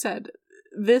 like you said,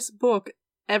 this book,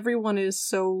 everyone is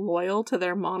so loyal to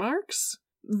their monarchs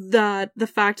that the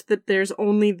fact that there's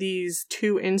only these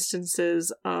 2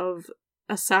 instances of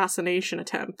assassination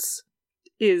attempts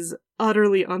is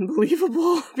utterly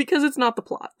unbelievable, because it's not the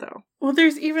plot, though. Well,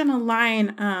 there's even a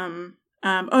line,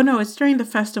 oh no, it's during the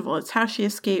festival. It's how she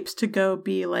escapes to go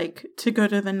to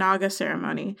the Naga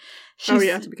ceremony.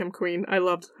 To become queen. I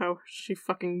loved how she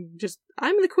fucking just,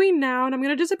 I'm the queen now, and I'm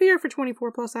gonna disappear for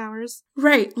 24 plus hours.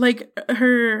 Right, like,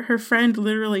 her friend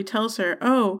literally tells her,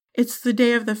 oh, it's the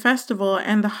day of the festival,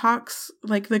 and the Hawks,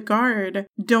 like the guard,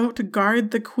 don't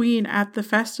guard the queen at the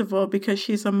festival because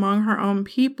she's among her own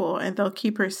people, and they'll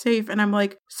keep her safe. And I'm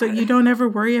like, so you don't ever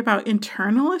worry about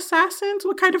internal assassins?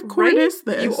 What kind of court is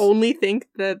this? You only think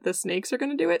that the snakes are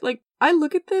gonna do it? Like, I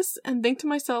look at this and think to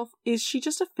myself, is she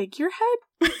just a figurehead?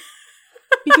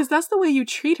 Because that's the way you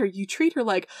treat her. You treat her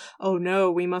like, oh no,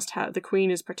 we must have, the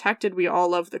queen is protected, we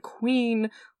all love the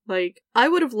queen. Like, I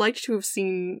would have liked to have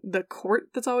seen the court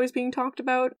that's always being talked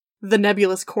about. The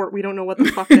nebulous court, we don't know what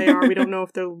the fuck they are. We don't know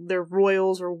if they're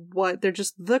royals or what. They're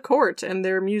just the court, and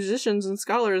they're musicians and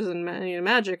scholars and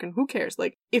magic, and who cares?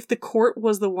 Like, if the court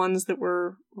was the ones that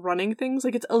were running things,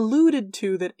 like, it's alluded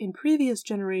to that in previous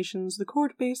generations, the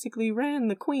court basically ran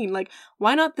the queen. Like,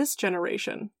 why not this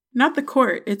generation? Not the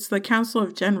court, it's the Council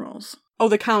of Generals. Oh,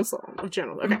 the Council of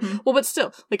Generals. Okay. Mm-hmm. Well, but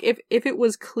still, like, if it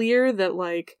was clear that,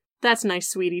 like, that's nice,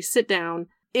 sweetie, sit down.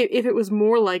 If it was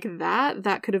more like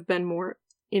that could have been more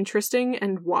interesting,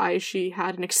 and why she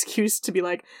had an excuse to be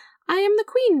like, I am the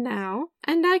queen now,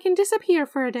 and I can disappear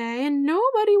for a day, and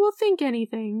nobody will think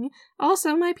anything.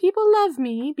 Also, my people love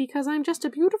me because I'm just a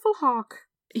beautiful hawk.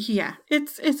 Yeah,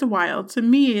 it's wild. To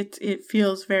me, it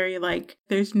feels very like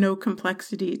there's no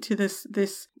complexity to this.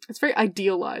 It's very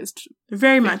idealized.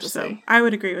 Very much so. I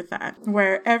would agree with that.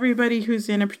 Where everybody who's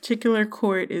in a particular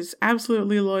court is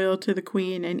absolutely loyal to the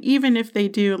queen, and even if they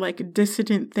do like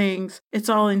dissident things, it's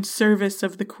all in service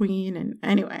of the queen. And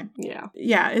anyway,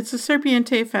 yeah, it's a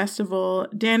Serpiente festival.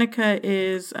 Danica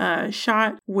is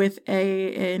shot with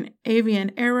an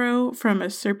avian arrow from a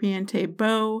Serpiente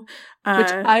bow.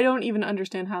 Which I don't even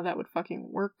understand how that would fucking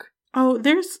work. Oh,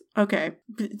 okay.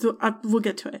 We'll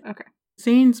get to it. Okay.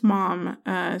 Zane's mom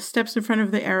steps in front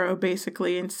of the arrow,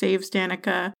 basically, and saves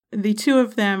Danica. The 2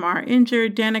 of them are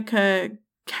injured. Danica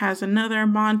has another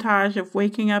montage of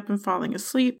waking up and falling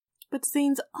asleep. But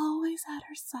Zane's always at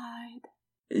her side.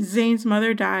 Zane's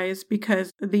mother dies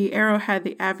because the arrow had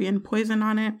the avian poison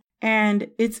on it.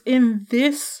 And it's in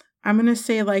this, I'm going to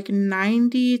say like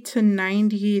 90 to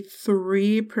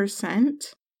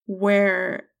 93%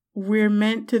 where we're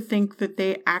meant to think that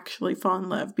they actually fall in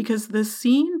love. Because the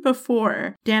scene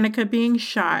before Danica being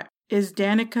shot is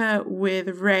Danica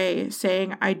with Ray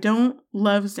saying, I don't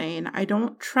love Zane. I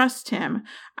don't trust him.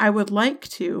 I would like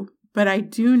to, but I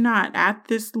do not, at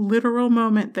this literal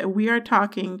moment that we are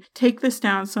talking, take this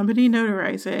down, somebody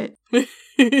notarize it.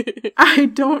 I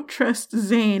don't trust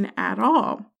Zane at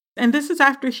all. And this is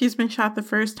after she's been shot the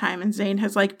first time and Zane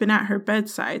has, like, been at her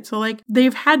bedside. So, like,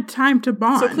 they've had time to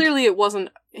bond. So clearly it wasn't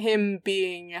him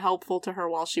being helpful to her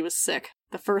while she was sick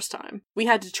the first time. We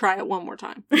had to try it one more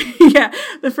time. Yeah,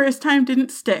 the first time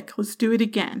didn't stick. Let's do it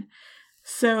again.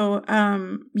 So,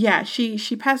 yeah,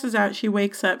 she passes out, she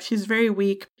wakes up, she's very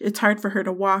weak, it's hard for her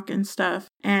to walk and stuff,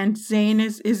 and Zane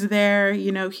is there,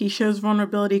 you know, he shows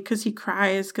vulnerability because he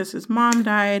cries because his mom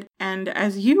died, and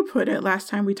as you put it last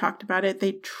time we talked about it,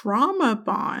 they trauma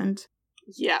bond.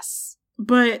 Yes.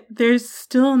 But there's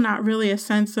still not really a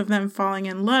sense of them falling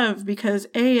in love because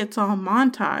A, it's all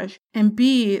montage, and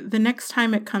B, the next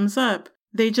time it comes up,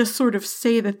 they just sort of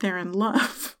say that they're in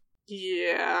love.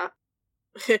 Yeah.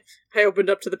 I opened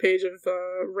up to the page of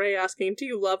Ray asking, "Do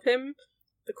you love him?"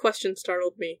 The question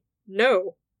startled me.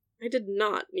 No, I did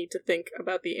not need to think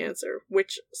about the answer,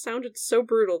 which sounded so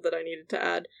brutal that I needed to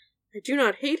add, "I do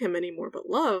not hate him anymore, but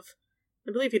love.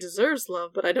 I believe he deserves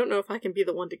love, but I don't know if I can be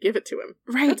the one to give it to him."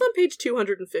 Right. That's on page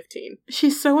 215.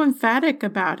 She's so emphatic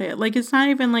about it. Like, it's not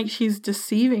even like she's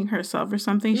deceiving herself or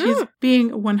something. No. She's being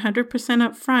 100%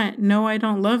 upfront. No, I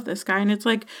don't love this guy. And it's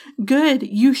like, good,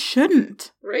 you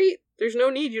shouldn't. Right? There's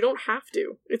no need. You don't have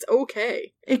to. It's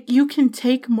okay. You can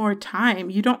take more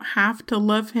time. You don't have to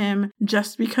love him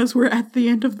just because we're at the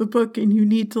end of the book and you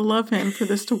need to love him for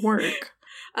this to work.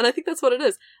 And I think that's what it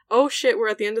is. Oh shit, we're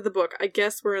at the end of the book. I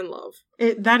guess we're in love.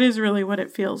 That is really what it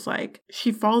feels like.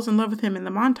 She falls in love with him in the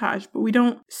montage, but we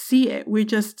don't see it.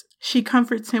 She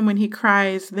comforts him when he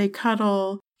cries. They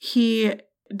cuddle. He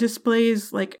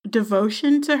displays, like,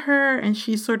 devotion to her and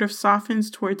she sort of softens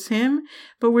towards him,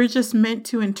 but we're just meant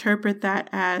to interpret that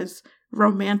as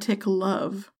romantic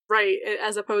love. Right,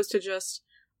 as opposed to just,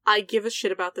 I give a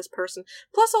shit about this person.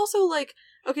 Plus also, like,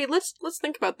 okay, let's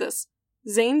think about this.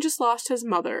 Zane just lost his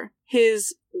mother.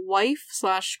 His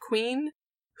wife/queen,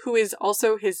 who is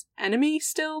also his enemy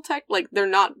still, like, they're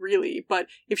not really, but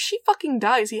if she fucking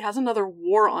dies, he has another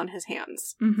war on his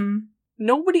hands. Mm-hmm.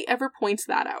 Nobody ever points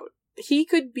that out. He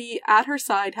could be at her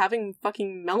side having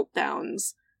fucking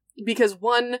meltdowns because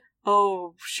one,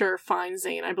 oh, sure, fine,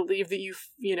 Zane, I believe that you've,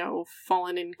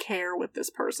 fallen in care with this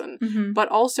person. Mm-hmm. But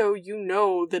also, you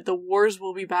know that the wars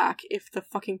will be back if the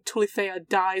fucking Tulithea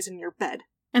dies in your bed.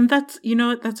 And that's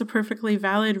a perfectly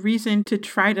valid reason to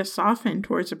try to soften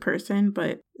towards a person,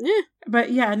 but... Yeah.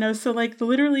 But yeah, no, so, like,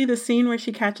 literally the scene where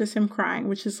she catches him crying,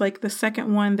 which is, like, the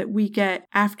second one that we get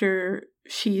after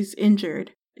she's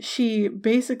injured. She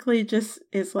basically just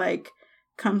is like,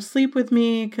 come sleep with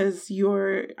me because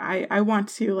I want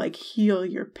to, like, heal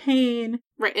your pain.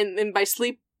 Right, and by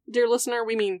sleep, dear listener,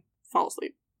 we mean fall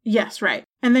asleep. Yes, right.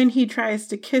 And then he tries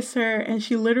to kiss her and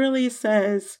she literally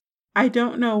says, I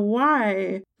don't know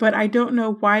why, but I don't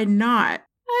know why not.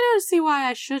 I don't see why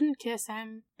I shouldn't kiss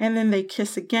him. And then they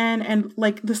kiss again, and,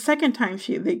 like, the second time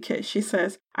they kiss, she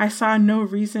says, I saw no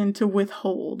reason to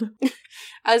withhold.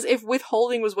 As if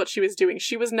withholding was what she was doing.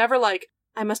 She was never like,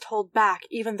 I must hold back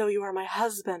even though you are my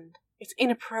husband. It's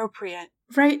inappropriate.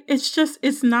 Right?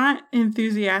 It's not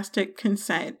enthusiastic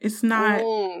consent. It's not,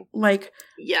 like...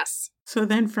 Yes. So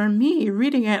then for me,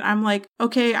 reading it, I'm like,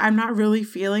 okay, I'm not really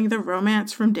feeling the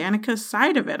romance from Danica's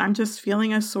side of it. I'm just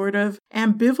feeling a sort of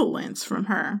ambivalence from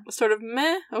her. Sort of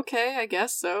meh, okay, I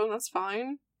guess so, that's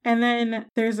fine. And then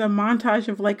there's a montage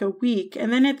of, like, a week.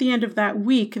 And then at the end of that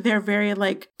week, they're very,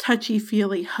 like,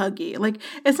 touchy-feely, huggy. Like,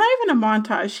 it's not even a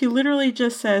montage. She literally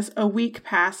just says, a week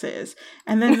passes.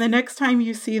 And then the next time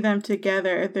you see them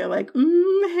together, they're like,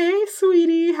 hey,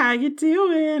 sweetie, how you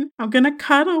doing? I'm gonna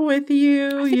cuddle with you,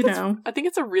 I think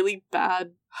it's a really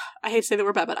bad, I hate to say the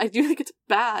word bad, but I do think it's a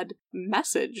bad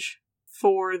message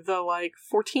for the, like,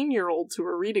 14-year-olds who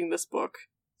are reading this book.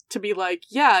 To be like,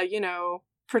 yeah,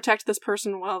 protect this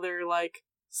person while they're, like,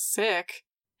 sick,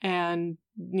 and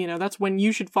that's when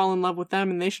you should fall in love with them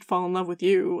and they should fall in love with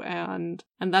you, and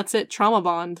that's it. Trauma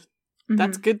bond. Mm-hmm.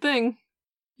 That's a good thing.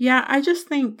 Yeah, I just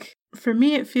think for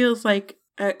me it feels like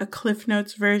a Cliff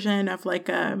Notes version of, like,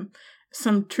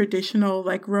 some traditional,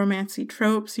 like, romancy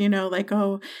tropes, like,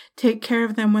 oh, take care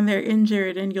of them when they're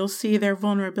injured and you'll see their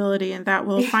vulnerability and that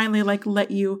will finally, like, let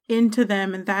you into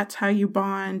them and that's how you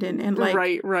bond and like...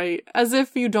 Right. As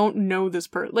if you don't know this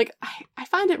person. Like, I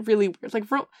find it really weird.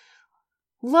 Like,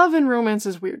 love and romance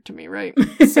is weird to me, right?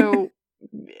 So,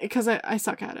 because I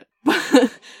suck at it.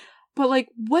 But, like,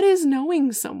 what is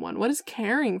knowing someone? What is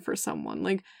caring for someone?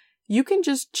 Like, you can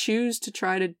just choose to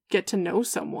try to get to know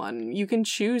someone. You can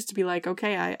choose to be like,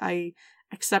 okay, I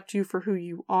accept you for who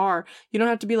you are. You don't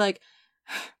have to be like,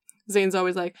 Zane's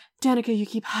always like, Danica, you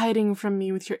keep hiding from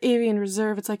me with your avian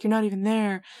reserve. It's like you're not even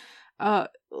there.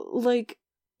 Like,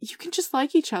 you can just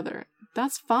like each other.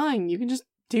 That's fine. You can just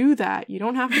do that. You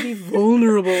don't have to be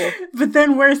vulnerable. But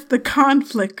then where's the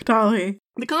conflict, Ollie?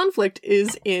 The conflict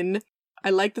is in, I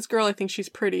like this girl, I think she's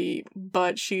pretty,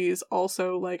 but she's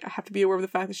also, like, I have to be aware of the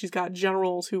fact that she's got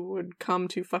generals who would come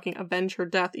to fucking avenge her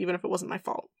death even if it wasn't my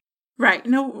fault. Right.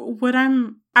 No,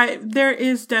 there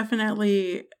is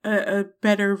definitely a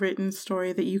better written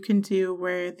story that you can do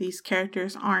where these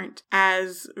characters aren't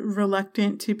as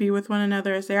reluctant to be with one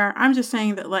another as they are. I'm just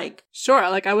saying that, like... Sure,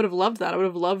 like, I would have loved that. I would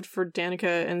have loved for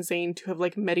Danica and Zane to have,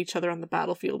 like, met each other on the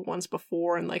battlefield once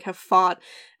before and, like, have fought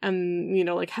and, you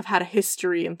know, like, have had a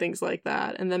history and things like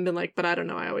that. And then been like, but I don't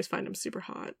know, I always find him super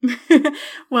hot.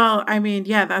 Well, I mean,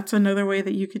 yeah, that's another way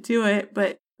that you could do it.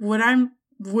 But what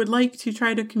would like to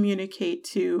try to communicate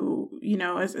to, you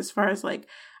know, as far as like,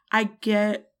 I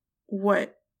get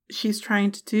what she's trying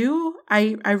to do.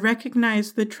 I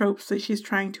recognize the tropes that she's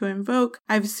trying to invoke.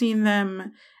 I've seen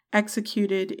them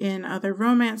executed in other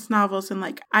romance novels, and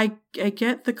like, I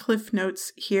get the cliff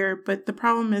notes here, but the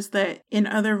problem is that in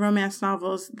other romance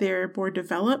novels, they're more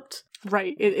developed.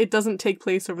 Right. It doesn't take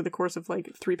place over the course of like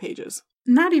 3 pages.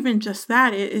 Not even just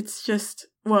that. It's just,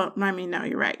 well, I mean, no,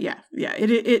 you're right. Yeah.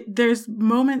 There's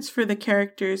moments for the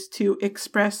characters to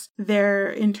express their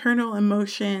internal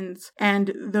emotions,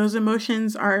 and those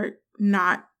emotions are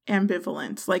not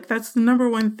ambivalent. Like, that's the number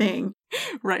one thing.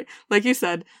 Right. Like you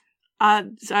said,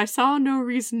 I saw no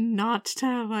reason not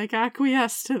to, like,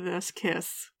 acquiesce to this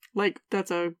kiss. Like,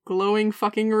 that's a glowing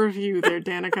fucking review there,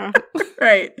 Danica.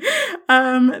 Right.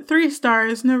 3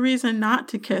 stars, no reason not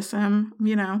to kiss him,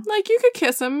 you know. Like, you could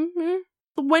kiss him.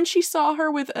 When she saw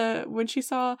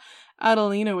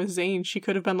Adelina with Zane, she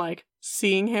could have been like,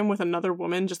 seeing him with another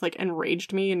woman just like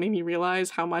enraged me and made me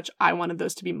realize how much I wanted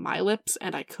those to be my lips,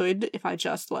 and I could if I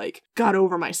just like got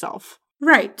over myself.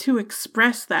 Right, to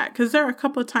express that. Because there are a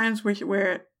couple of times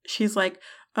where she's like,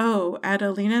 oh,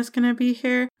 Adelina's gonna be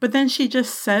here. But then she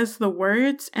just says the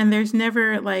words, and there's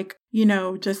never like, you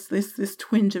know, just this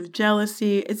twinge of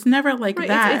jealousy. It's never like right,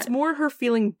 that. It's more her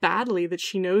feeling badly that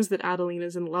she knows that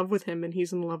Adelina's in love with him and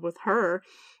he's in love with her.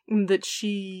 And that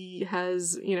she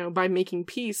has, you know, by making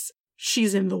peace,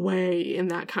 she's in the way in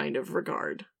that kind of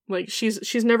regard. Like,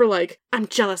 she's never like, I'm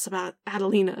jealous about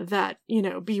Adelina, that, you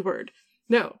know, B word.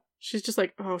 No, she's just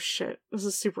like, oh shit, this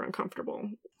is super uncomfortable.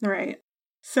 Right.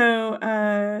 So,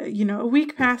 you know, a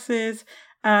week passes.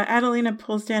 Adelina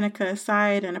pulls Danica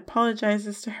aside and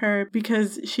apologizes to her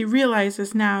because she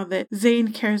realizes now that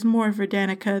Zane cares more for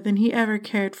Danica than he ever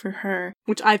cared for her.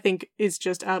 Which I think is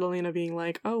just Adelina being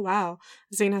like, oh wow,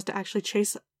 Zane has to actually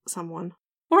chase someone.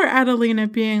 Or Adelina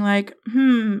being like,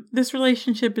 this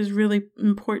relationship is really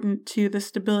important to the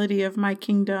stability of my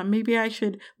kingdom. Maybe I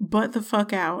should butt the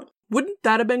fuck out. Wouldn't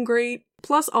that have been great?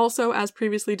 Plus, also, as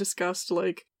previously discussed,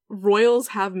 like, royals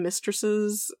have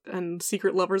mistresses and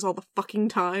secret lovers all the fucking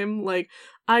time. Like,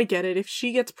 I get it. If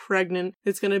she gets pregnant,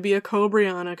 it's gonna be a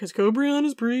Cobriana, because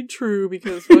Cobrianas breed true,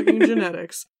 because fucking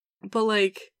genetics. But,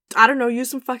 like, I don't know, use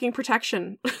some fucking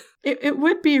protection. It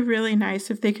would be really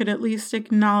nice if they could at least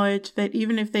acknowledge that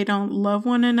even if they don't love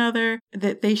one another,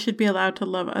 that they should be allowed to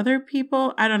love other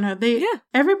people. I don't know.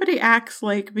 Everybody acts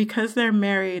like because they're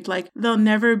married, like they'll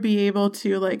never be able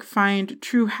to like find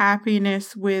true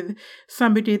happiness with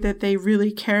somebody that they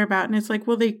really care about. And it's like,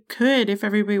 well, they could if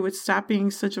everybody would stop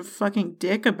being such a fucking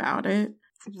dick about it.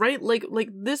 Right? Like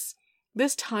this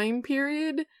time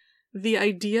period, the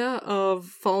idea of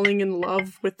falling in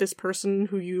love with this person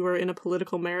who you are in a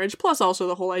political marriage, plus also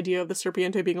the whole idea of the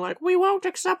Serpiente being like, we won't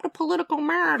accept a political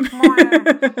marriage.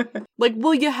 Like,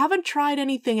 well, you haven't tried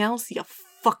anything else, you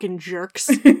fucking jerks.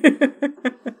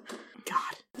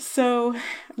 God. So,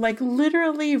 like,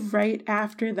 literally right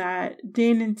after that,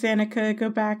 Dane and Danica go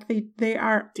back. They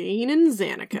are... Dane and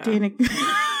Danica.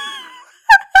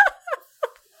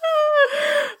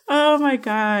 Oh my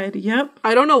god, yep.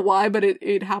 I don't know why, but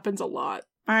it happens a lot.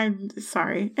 I'm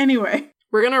sorry. Anyway.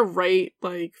 We're gonna write,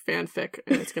 like, fanfic,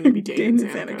 and it's gonna be Dane and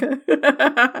Danica.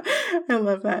 I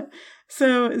love that.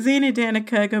 So, Zane and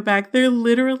Danica go back. They're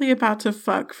literally about to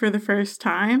fuck for the first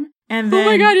time. And then,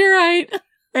 oh my god, you're right!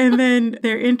 And then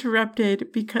they're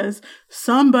interrupted because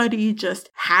somebody just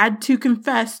had to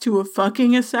confess to a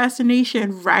fucking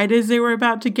assassination right as they were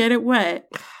about to get it wet.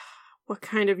 What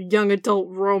kind of young adult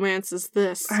romance is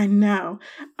this? I know.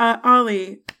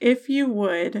 Ollie, if you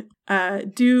would,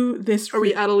 do this... Are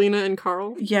we Adelina and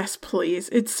Carl? Yes, please.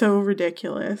 It's so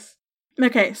ridiculous.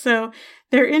 Okay, so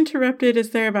they're interrupted as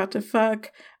they're about to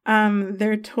fuck.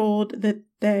 They're told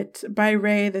that by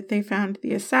Ray that they found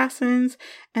the assassins,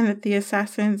 and that the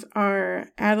assassins are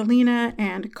Adelina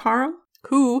and Carl.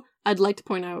 Who, I'd like to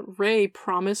point out, Ray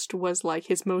promised was like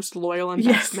his most loyal and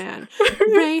best man.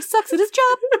 Ray sucks at his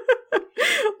job.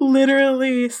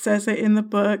 Literally says it in the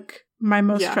book. My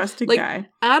most trusted guy.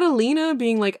 Adelina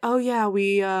being like, oh yeah,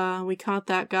 we caught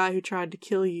that guy who tried to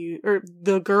kill you, or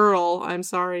the girl, I'm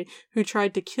sorry, who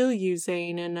tried to kill you,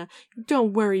 Zane, and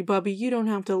don't worry, Bubby, you don't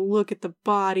have to look at the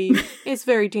body. It's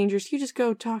very dangerous. You just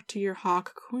go talk to your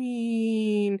Hawk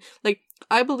Queen. Like,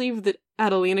 I believe that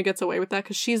Adelina gets away with that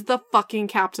because she's the fucking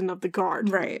captain of the guard.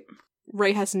 Right.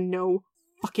 Ray has no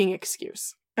fucking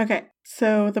excuse. Okay,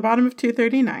 so the bottom of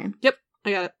 239. Yep.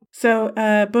 I got it. So,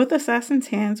 both assassins'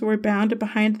 hands were bound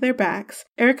behind their backs.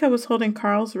 Erica was holding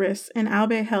Carl's wrists, and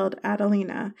Albe held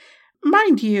Adelina.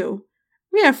 Mind you,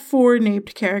 we have 4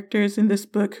 named characters in this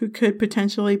book who could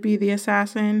potentially be the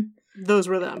assassin. Those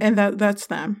were them. And that's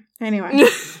them. Anyway.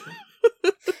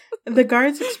 The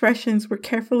guards' expressions were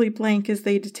carefully blank as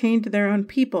they detained their own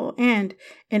people, and,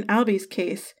 in Albe's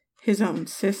case, his own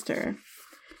sister.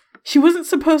 She wasn't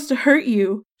supposed to hurt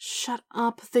you. Shut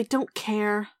up. They don't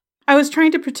care. I was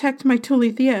trying to protect my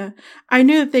Tulithia. I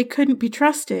knew that they couldn't be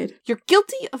trusted. You're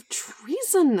guilty of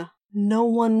treason. No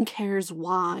one cares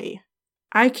why.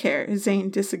 I care,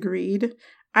 Zane disagreed.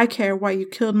 I care why you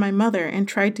killed my mother and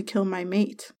tried to kill my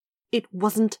mate. It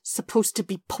wasn't supposed to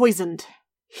be poisoned.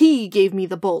 He gave me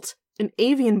the bolt, an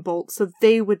avian bolt, so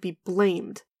they would be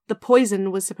blamed. The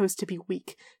poison was supposed to be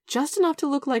weak, just enough to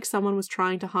look like someone was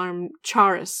trying to harm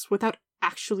Charis without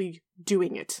actually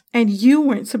doing it. And you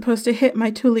weren't supposed to hit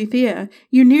my Tulithia.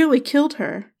 You nearly killed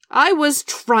her. I was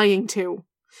trying to.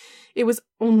 It was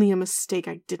only a mistake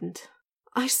I didn't.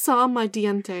 I saw my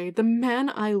Diente, the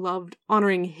man I loved,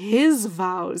 honoring his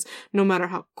vows, no matter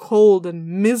how cold and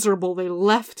miserable they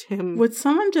left him. Would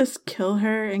someone just kill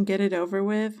her and get it over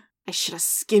with? I should have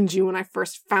skinned you when I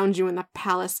first found you in the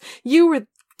palace. You were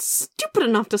stupid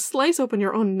enough to slice open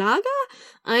your own naga?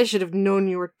 I should have known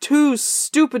you were too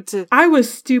stupid to— I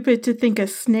was stupid to think a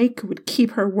snake would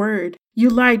keep her word. You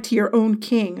lied to your own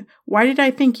king. Why did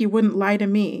I think you wouldn't lie to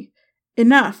me?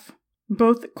 Enough.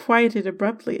 Both quieted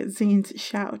abruptly at Zane's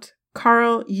shout.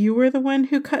 Carl, you were the one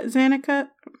who cut Zanika?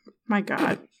 My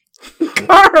God.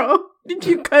 Carl, did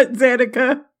you cut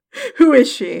Zanika? Who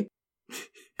is she?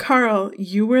 Carl,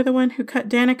 you were the one who cut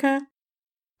Danica?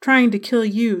 Trying to kill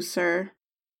you, sir.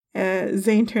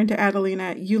 Zane turned to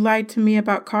Adelina. You lied to me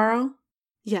about Carl?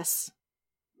 Yes,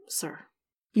 sir.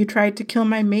 You tried to kill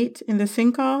my mate in the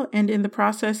Sinkal and in the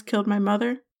process killed my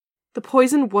mother? The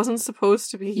poison wasn't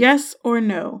supposed to be— Yes or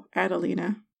no,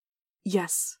 Adelina?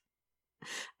 Yes.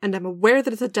 And I'm aware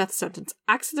that it's a death sentence.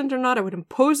 Accident or not, I would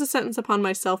impose a sentence upon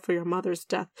myself for your mother's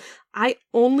death. I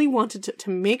only wanted to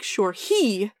make sure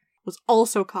he was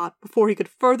also caught before he could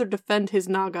further defend his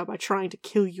naga by trying to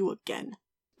kill you again.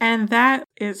 And that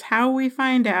is how we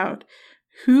find out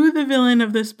who the villain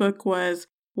of this book was,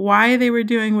 why they were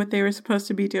doing what they were supposed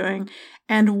to be doing,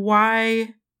 and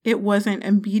why it wasn't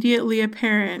immediately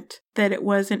apparent that it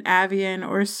was an Avian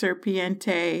or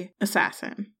Serpiente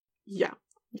assassin. Yeah.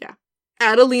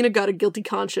 Adelina got a guilty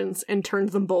conscience and turned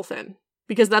them both in.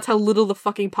 Because that's how little the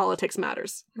fucking politics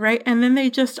matters. Right, and then they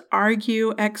just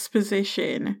argue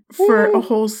exposition for a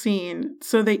whole scene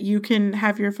so that you can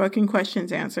have your fucking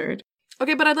questions answered.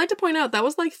 Okay, but I'd like to point out that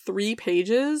was like 3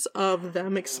 pages of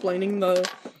them explaining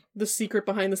the secret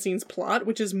behind the scenes plot,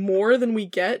 which is more than we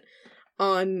get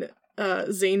on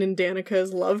Zane and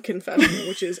Danica's love confession,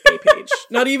 which is a page.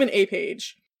 Not even a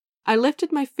page. I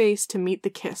lifted my face to meet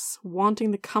the kiss, wanting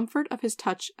the comfort of his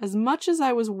touch as much as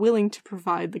I was willing to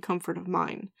provide the comfort of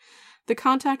mine. The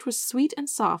contact was sweet and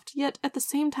soft, yet at the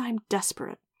same time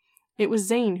desperate. It was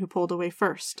Zane who pulled away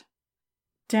first.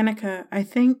 Danica, I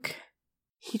think...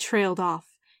 He trailed off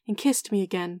and kissed me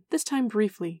again, this time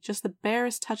briefly, just the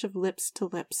barest touch of lips to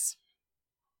lips.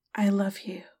 I love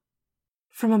you.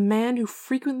 From a man who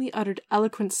frequently uttered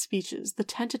eloquent speeches, the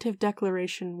tentative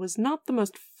declaration was not the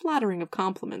most flattering of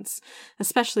compliments,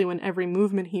 especially when every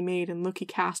movement he made and look he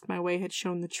cast my way had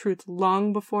shown the truth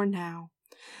long before now.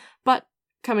 But,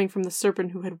 coming from the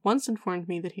serpent who had once informed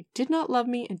me that he did not love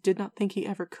me and did not think he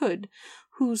ever could,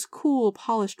 whose cool,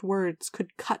 polished words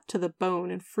could cut to the bone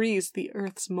and freeze the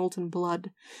earth's molten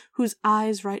blood, whose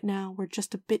eyes right now were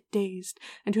just a bit dazed,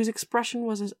 and whose expression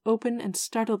was as open and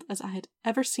startled as I had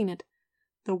ever seen it,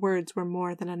 the words were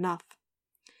more than enough.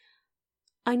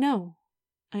 I know,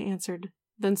 I answered,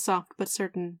 then soft but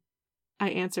certain. I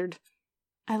answered,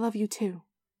 I love you too.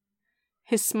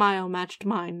 His smile matched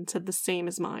mine and said the same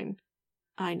as mine.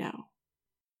 I know.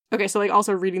 Okay, so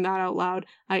also reading that out loud,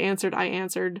 I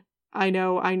answered, I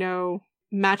know.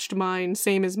 Matched mine,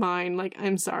 same as mine. Like,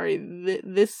 I'm sorry.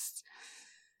 This...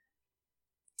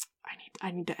 I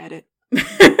need to edit.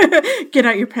 Get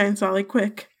out your pen, Ollie,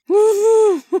 quick.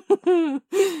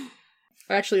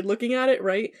 Actually, looking at it,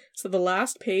 right? So the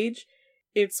last page,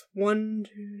 it's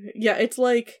it's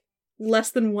like less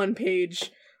than one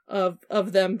page of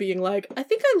them being like, I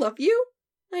think I love you.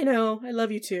 I know, I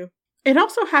love you too. It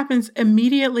also happens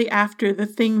immediately after the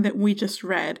thing that we just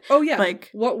read. Oh yeah, like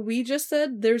what we just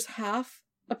said, there's half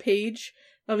a page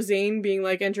of Zane being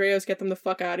like, Andreas, get them the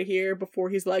fuck out of here, before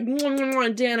he's like,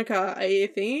 Danica, I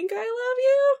think I love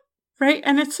you. Right,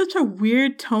 and it's such a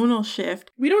weird tonal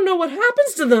shift. We don't know what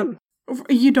happens to them.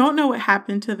 You don't know what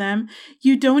happened to them.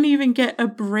 You don't even get a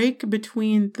break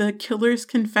between the killer's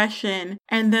confession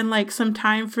and then like some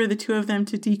time for the two of them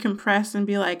to decompress and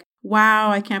be like, wow,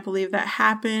 I can't believe that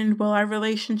happened. Well, our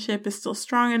relationship is still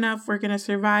strong enough. We're going to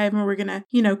survive and we're going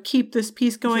to, keep this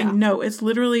piece going. Yeah. No, it's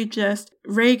literally just,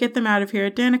 Ray, get them out of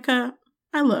here. Danica,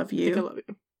 I love you. I love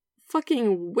you.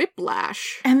 Fucking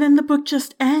whiplash. And then the book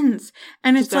just ends.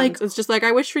 And it's like... It's just like,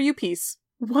 I wish for you peace.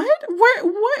 What?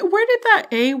 Where did that...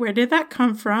 A, where did that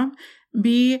come from?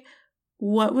 B,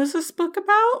 what was this book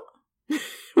about?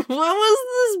 What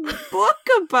was this book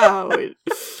about?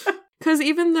 Because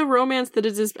even the romance that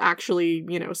it is actually,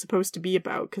 supposed to be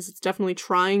about, because it's definitely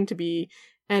trying to be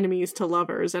enemies to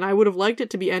lovers, and I would have liked it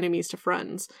to be enemies to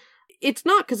friends. It's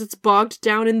not, because it's bogged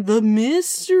down in the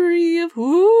mystery of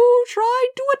who tried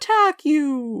to attack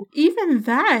you. Even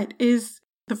that is...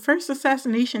 The first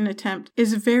assassination attempt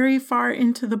is very far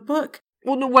into the book.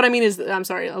 Well, no, what I mean is... I'm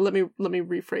sorry, let me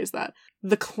rephrase that.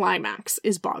 The climax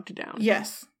is bogged down.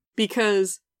 Yes.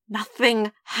 Because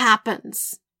nothing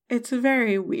happens. It's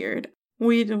very weird.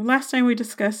 Last time we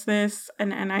discussed this,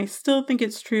 and I still think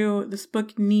it's true, this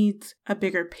book needs a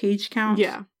bigger page count.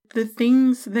 Yeah. The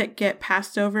things that get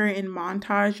passed over in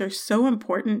montage are so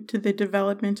important to the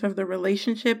development of the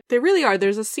relationship. They really are.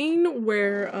 There's a scene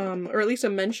where, or at least a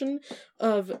mention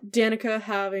of Danica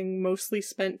having mostly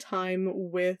spent time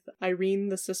with Irene,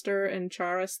 the sister, and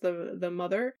Charis, the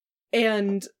mother.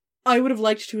 And I would have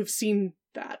liked to have seen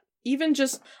that. Even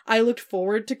just, I looked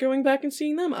forward to going back and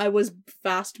seeing them. I was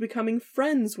fast becoming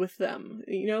friends with them.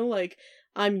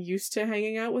 I'm used to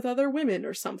hanging out with other women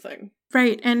or something.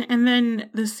 Right, and then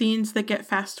the scenes that get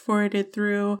fast-forwarded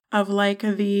through of,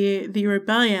 the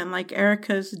rebellion,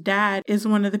 Erica's dad is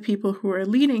one of the people who are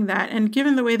leading that, and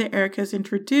given the way that Erica's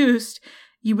introduced,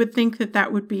 you would think that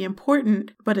that would be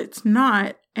important, but it's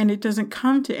not, and it doesn't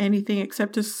come to anything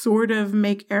except to sort of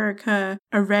make Erica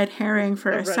a red herring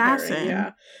for assassin. Herring,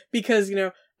 yeah, because,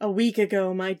 a week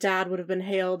ago my dad would have been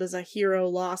hailed as a hero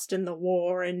lost in the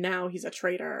war, and now he's a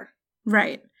traitor.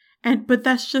 Right. But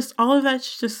all of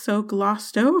that's just so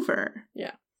glossed over.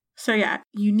 Yeah. So yeah,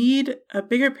 you need a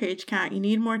bigger page count. You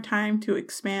need more time to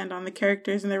expand on the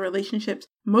characters and their relationships.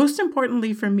 Most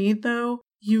importantly for me, though,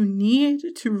 you need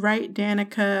to write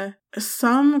Danica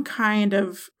some kind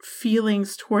of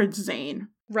feelings towards Zane.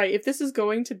 Right. If this is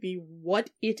going to be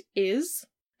what it is,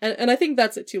 and I think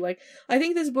that's it too. I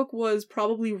think this book was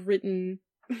probably written...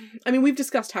 I mean, we've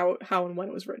discussed how and when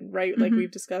it was written, right? Mm-hmm.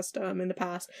 We've discussed in the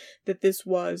past that this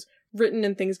was written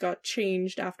and things got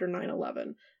changed after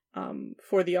 9/11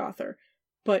 for the author.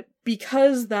 But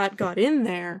because that got in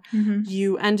there, mm-hmm.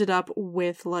 you ended up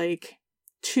with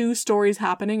two stories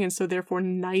happening, and so therefore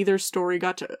neither story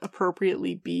got to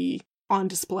appropriately be on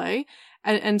display.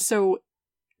 And so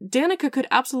Danica could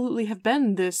absolutely have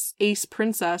been this ace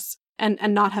princess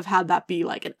and not have had that be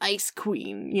an ice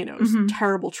queen, mm-hmm.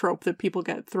 terrible trope that people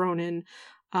get thrown in.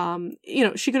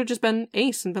 She could have just been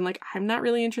ace and been I'm not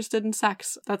really interested in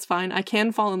sex. That's fine. I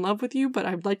can fall in love with you, but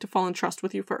I'd like to fall in trust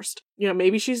with you first.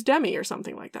 Maybe she's Demi or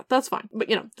something like that. That's fine. But,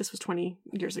 this was 20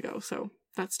 years ago, so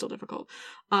that's still difficult.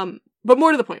 But more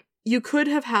to the point, you could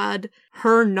have had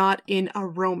her not in a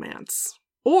romance.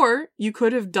 Or you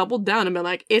could have doubled down and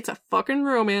been it's a fucking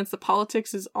romance. The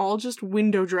politics is all just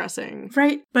window dressing.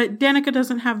 Right. But Danica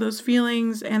doesn't have those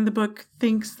feelings, and the book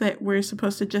thinks that we're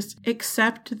supposed to just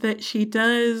accept that she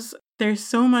does. There's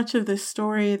so much of this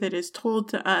story that is told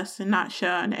to us and not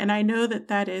shown. And I know that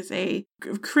that is a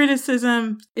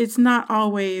criticism. It's not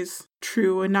always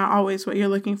true and not always what you're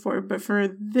looking for. But for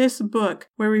this book,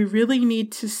 where we really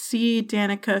need to see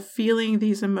Danica feeling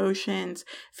these emotions,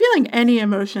 feeling any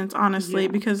emotions, honestly,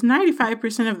 because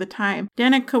 95% of the time,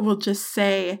 Danica will just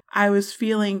say, I was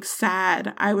feeling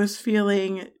sad. I was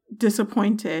feeling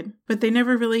disappointed. But they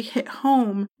never really hit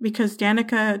home because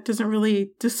Danica doesn't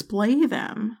really display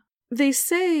them. they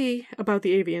say about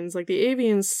the Avians, like, the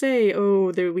Avians say,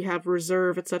 oh, we have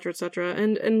reserve, etc., etc.,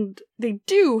 and they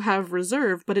do have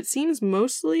reserve, but it seems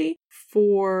mostly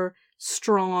for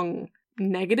strong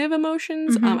negative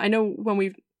emotions. Mm-hmm. I know when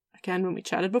we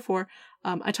chatted before,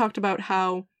 I talked about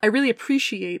how I really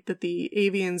appreciate that the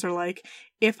Avians are like,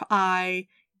 if I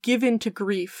give in to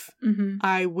grief, mm-hmm.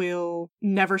 I will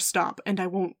never stop and I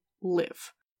won't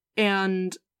live.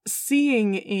 And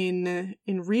seeing in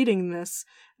reading this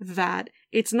that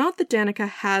it's not that Danica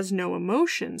has no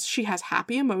emotions. She has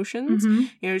happy emotions. Mm-hmm.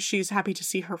 You know, she's happy to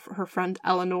see her friend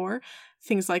Eleanor,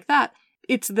 things like that.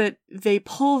 It's that they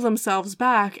pull themselves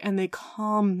back and they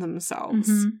calm themselves.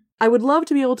 Mm-hmm. I would love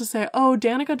to be able to say, oh,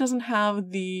 Danica doesn't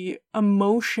have the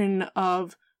emotion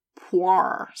of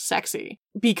poor sexy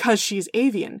because she's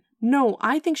Avian. No,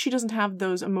 I think she doesn't have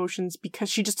those emotions because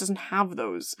she just doesn't have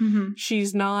those. Mm-hmm.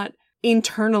 She's not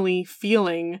internally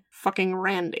feeling fucking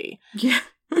Randy. Yeah.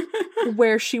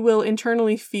 Where she will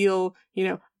internally feel, you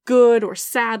know, good or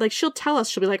sad. Like, she'll tell us,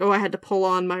 she'll be like, oh, I had to pull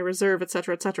on my reserve,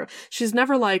 etc., etc. She's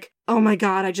never like, oh my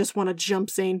god, I just want to jump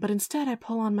Zane, but instead I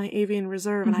pull on my Avian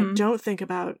reserve and I don't think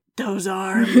about those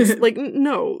arms. Like,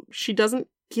 no, she doesn't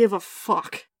give a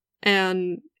fuck.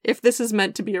 And if this is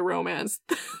meant to be a romance,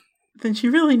 then she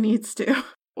really needs to.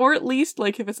 Or at least,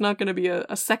 like, if it's not going to be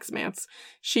a sex-mance,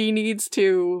 she needs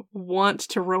to want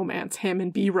to romance him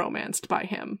and be romanced by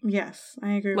him. Yes,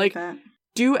 I agree like, with that.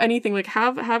 Do anything, like,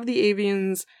 have the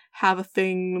Avians have a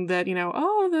thing that, you know,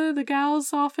 oh, the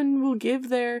gals often will give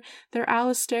their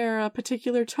Alistair a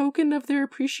particular token of their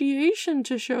appreciation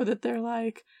to show that they're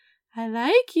like, I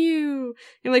like you.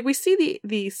 And, like, we see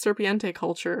the Serpiente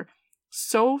culture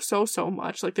so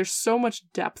much. Like, there's so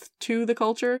much depth to the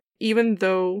culture, even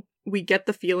though we get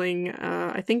the feeling,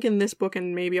 I think in this book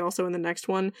and maybe also in the next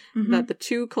one, that the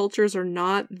two cultures are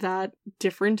not that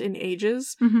different in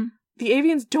ages. Mm-hmm. The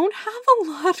Avians don't have a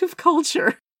lot of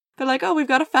culture. They're like, oh, we've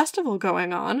got a festival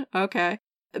going on. Okay.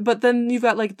 But then you've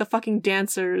got, like, the fucking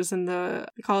dancers and they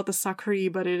call it the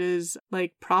Sakri, but it is,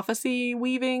 like, prophecy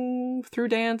weaving through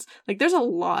dance. Like, there's a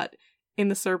lot in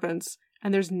the serpents,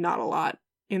 and there's not a lot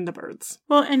in the birds.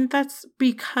 Well, and that's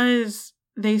because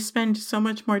they spend so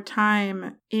much more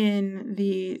time in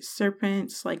the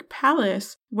serpent's, like,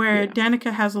 palace, where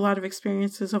Danica has a lot of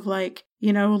experiences of, like,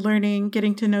 you know, learning,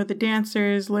 getting to know the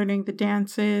dancers, learning the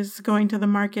dances, going to the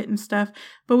market and stuff.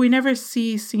 But we never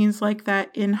see scenes like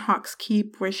that in Hawk's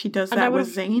Keep where she does that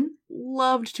with Zane.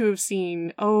 Loved to have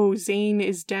seen, oh, Zane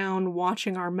is down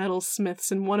watching our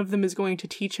metalsmiths and one of them is going to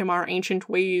teach him our ancient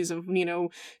ways of, you know,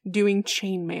 doing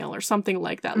chainmail or something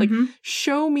like that. Like,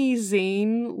 show me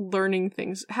Zane learning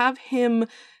things. Have him,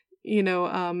 you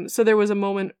know, so there was a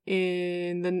moment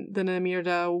in the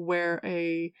Namirda where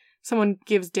someone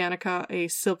gives Danica a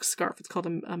silk scarf. It's called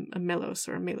a melos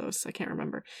or a melos. I can't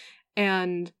remember.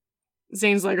 And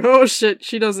Zane's like, oh shit,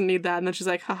 she doesn't need that. And then she's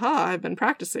like, haha, I've been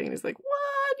practicing. And he's like, what?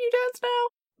 You dance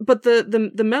now? But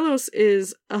the melos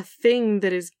is a thing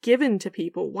that is given to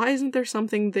people. Why isn't there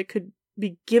something that could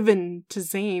be given to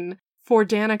Zane for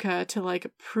Danica to, like,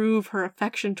 prove her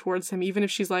affection towards him, even if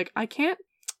she's like, I can't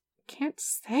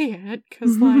say it,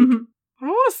 because, like, I don't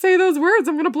want to say those words,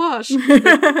 I'm gonna blush.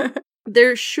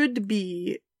 There should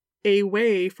be a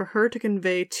way for her to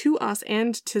convey to us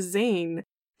and to Zane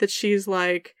that she's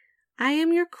like, I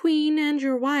am your queen and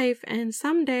your wife, and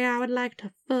someday I would like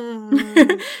to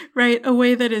fuck. Right, a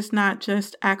way that is not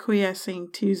just acquiescing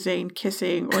to Zane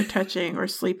kissing or touching or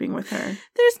sleeping with her.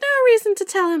 There's no reason to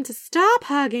tell him to stop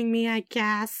hugging me, I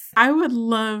guess. I would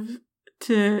love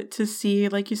to see,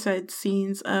 like you said,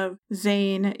 scenes of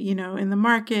Zane, you know, in the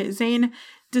market. Zane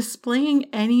displaying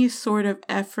any sort of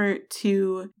effort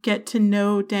to get to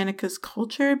know Danica's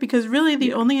culture, because really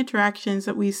the only interactions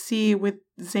that we see with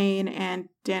Zane and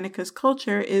Danica's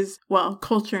culture is, well,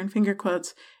 culture in finger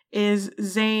quotes, is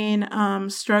Zane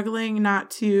struggling not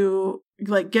to,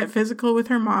 like, get physical with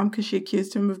her mom because she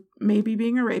accused him of maybe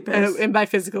being a rapist. And by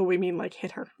physical, we mean, like,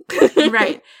 hit her.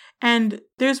 Right. And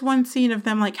there's one scene of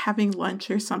them, like, having lunch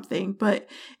or something, but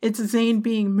it's Zane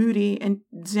being moody and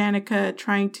Danica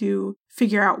trying to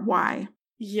figure out why.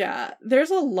 Yeah,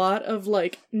 there's a lot of,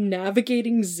 like,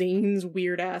 navigating Zane's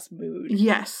weird-ass mood.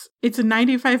 Yes, it's a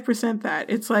 95% that.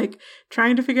 It's, like,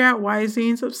 trying to figure out why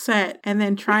Zane's upset and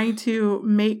then trying to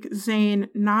make Zane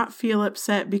not feel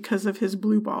upset because of his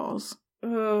blue balls.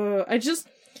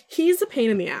 He's a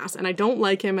pain in the ass, and I don't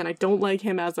like him, and I don't like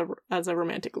him as a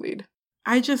romantic lead.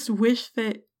 I just wish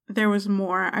that there was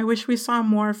more. I wish we saw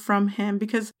more from him,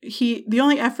 because the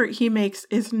only effort he makes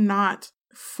is not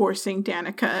forcing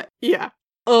Danica. Yeah.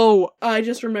 Oh, I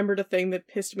just remembered a thing that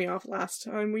pissed me off last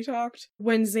time we talked.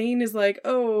 When Zane is like,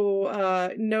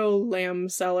 no lamb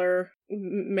seller,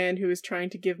 man who is trying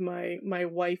to give my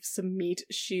wife some meat,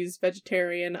 she's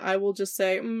vegetarian, I will just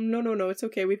say, no, it's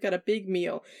okay, we've got a big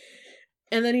meal.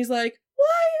 And then he's like,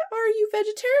 why are you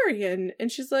vegetarian?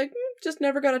 And she's like, just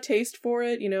never got a taste for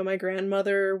it. You know, my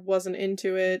grandmother wasn't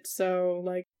into it, so,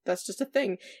 like, that's just a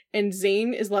thing. And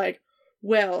Zane is like,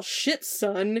 well, shit,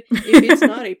 son. If it's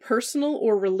not a personal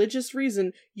or religious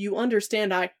reason, you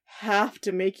understand I have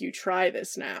to make you try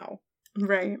this now.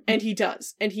 Right. And he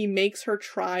does. And he makes her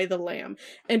try the lamb.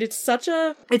 And it's such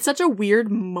a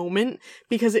weird moment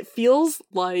because it feels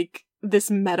like this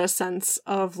meta sense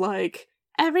of, like,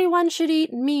 everyone should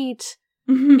eat meat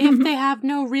if they have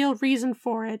no real reason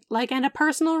for it. Like, and a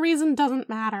personal reason doesn't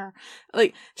matter.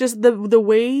 Like, just the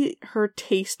way her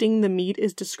tasting the meat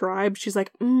is described, she's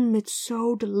like, it's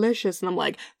so delicious. And I'm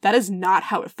like, that is not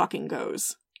how it fucking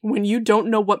goes. When you don't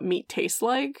know what meat tastes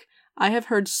like, I have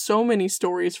heard so many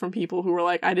stories from people who were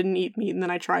like, I didn't eat meat and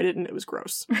then I tried it and it was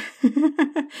gross.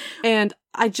 And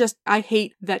I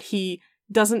hate that he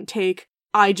doesn't take,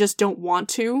 I just don't want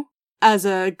to, as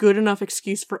a good enough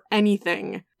excuse for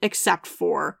anything except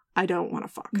for I don't want to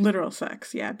fuck. Literal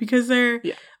sex, yeah. Because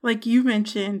like you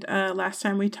mentioned last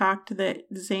time we talked, that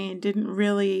Zane didn't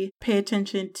really pay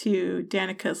attention to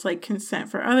Danica's, like,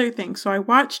 consent for other things. So I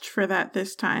watched for that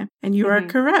this time. And you are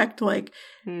correct. Like,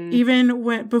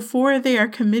 even before they are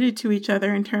committed to each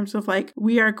other in terms of, like,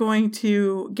 we are going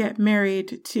to get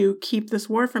married to keep this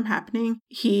war from happening,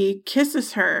 he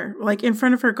kisses her, like, in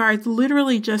front of her guards,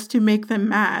 literally just to make them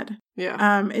mad.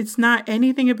 Yeah. It's not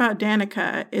anything about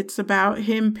Danica. It's about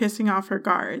him pissing off her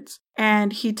guards.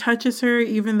 And he touches her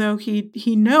even though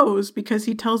he knows, because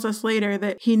he tells us later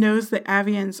that he knows that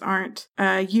Avians aren't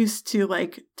used to,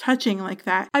 like, touching like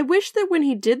that. I wish that when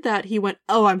he did that, he went,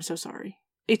 oh, I'm so sorry.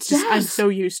 It's just, yes. I'm so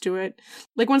used to it.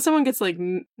 Like, when someone gets, like,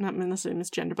 not necessarily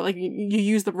misgender, but, like, you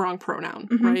use the wrong pronoun,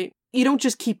 right? You don't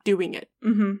just keep doing it.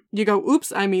 You go,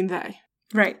 oops, I mean they.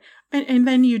 Right. And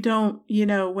then you don't, you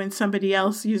know, when somebody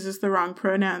else uses the wrong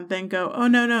pronoun, then go, oh,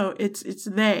 no, it's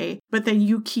they. But then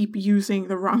you keep using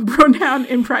the wrong pronoun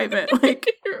in private. Like,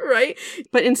 right?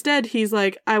 But instead, he's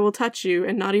like, I will touch you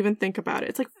and not even think about it.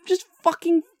 It's like, just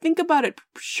fucking think about it.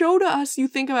 Show to us you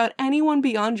think about anyone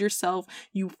beyond yourself,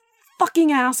 you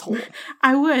fucking asshole.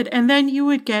 I would. And then you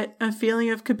would get a feeling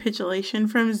of capitulation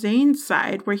from Zane's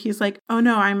side where he's like, oh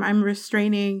no, I'm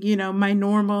restraining, you know, my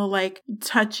normal, like,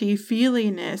 touchy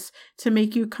feeliness to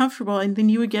make you comfortable. And then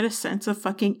you would get a sense of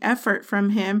fucking effort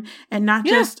from him and not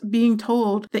just being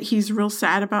told that he's real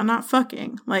sad about not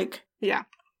fucking. Like, yeah,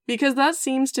 because that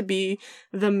seems to be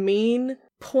the main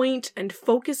point and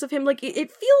focus of him. Like,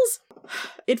 it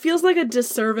feels like a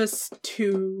disservice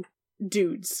to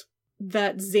dudes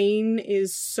that Zane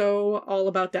is so all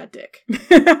about that dick.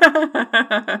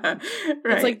 Right.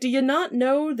 It's like, do you not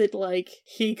know that, like,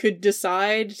 he could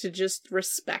decide to just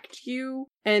respect you,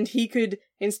 and he could,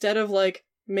 instead of, like,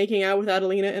 making out with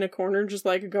Adelina in a corner, just,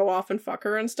 like, go off and fuck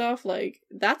her and stuff? Like,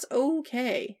 that's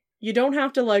okay. You don't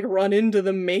have to, like, run into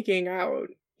them making out.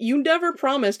 You never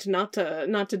promised not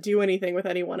to do anything with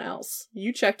anyone else.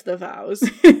 You checked the vows.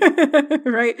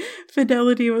 Right.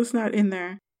 Fidelity was not in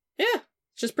there. Yeah.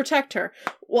 Just protect her.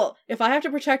 Well, if I have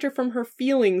to protect her from her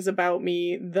feelings about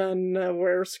me, then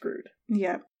we're screwed.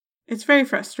 Yeah. It's very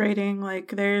frustrating. Like,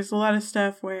 there's a lot of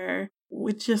stuff where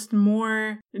with just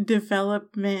more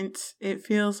development, it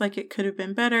feels like it could have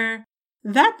been better.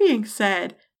 That being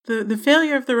said, the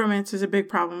failure of the romance is a big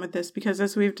problem with this because,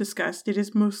 as we've discussed, it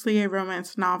is mostly a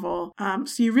romance novel.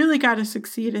 So you really got to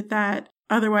succeed at that.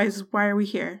 Otherwise, why are we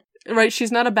here? Right.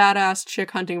 She's not a badass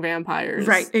chick hunting vampires.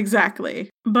 Right. Exactly.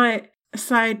 But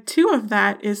side 2 of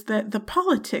that is that the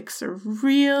politics are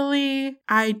really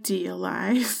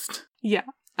idealized. Yeah.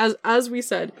 As we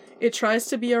said, it tries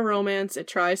to be a romance, it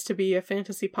tries to be a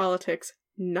fantasy politics.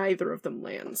 Neither of them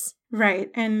lands.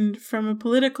 Right. And from a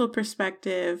political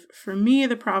perspective, for me,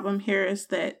 the problem here is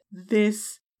that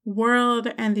this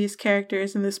world and these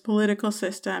characters and this political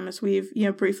system, as we've, you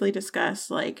know, briefly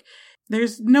discussed, like,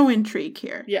 there's no intrigue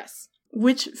here. Yes.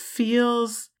 Which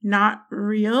feels not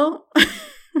real.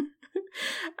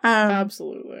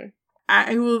 Absolutely.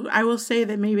 I will say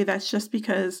that maybe that's just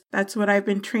because that's what I've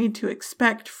been trained to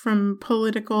expect from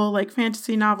political, like,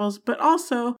 fantasy novels. But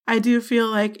also, I do feel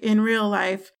like in real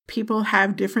life, people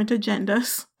have different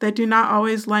agendas that do not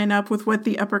always line up with what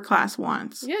the upper class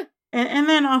wants. Yeah. And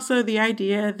then also the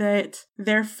idea that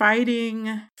they're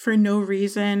fighting for no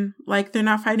reason. Like, they're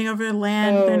not fighting over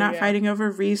land. They're not fighting over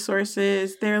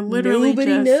resources. They're literally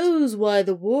Nobody knows why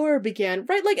the war began.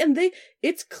 Right, like, and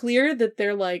it's clear that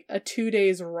they're, like, a 2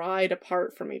 days ride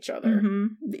apart from each other.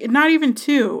 Mm-hmm. Not even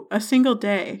 2. A single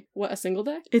day. What, a single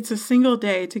day? It's a single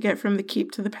day to get from the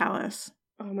keep to the palace.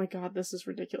 Oh my god, this is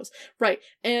ridiculous. Right,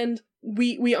 and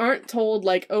we aren't told,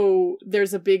 like, oh,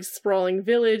 there's a big sprawling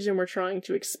village and we're trying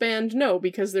to expand. No,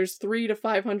 because there's 300 to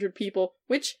 500 people,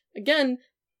 which, again,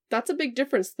 that's a big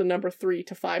difference, the number 3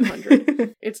 to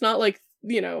 500. It's not like,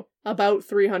 you know, about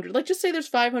 300. Like, just say there's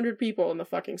 500 people in the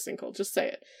fucking sinkhole. Just say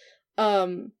it.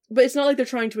 But it's not like they're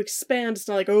trying to expand. It's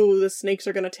not like, oh, the snakes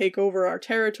are gonna take over our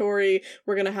territory,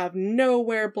 we're gonna have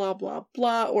nowhere, blah, blah,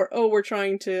 blah, or, oh, we're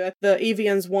trying to, the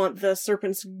Avians want the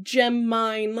serpent's gem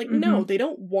mine. Like, no, they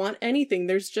don't want anything.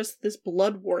 There's just this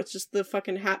blood war. It's just the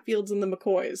fucking Hatfields and the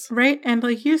McCoys. Right, and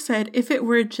like you said, if it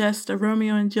were just a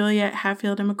Romeo and Juliet,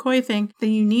 Hatfield and McCoy thing,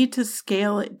 then you need to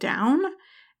scale it down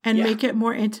and make it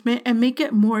more intimate and make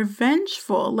it more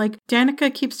vengeful. Like,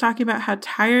 Danica keeps talking about how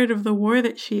tired of the war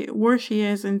she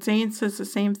is, and Zane says the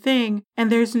same thing.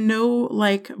 And there's no,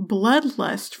 like,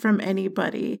 bloodlust from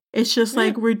anybody. It's just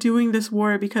like, we're doing this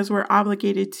war because we're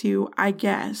obligated to, I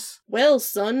guess. Well,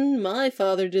 son, my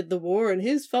father did the war and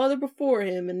his father before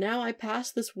him, and now I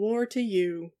pass this war to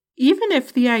you. Even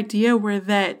if the idea were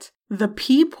that the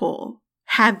people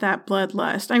had that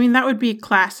bloodlust, I mean, that would be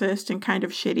classist and kind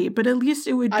of shitty, but at least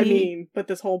it would be... I mean, but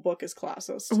this whole book is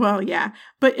classist. Well, yeah.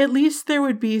 But at least there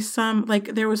would be some,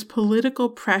 like, there was political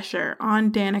pressure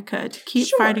on Danica to keep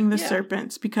fighting the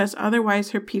serpents, because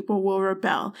otherwise her people will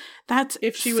rebel. That's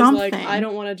if she something. Was like, I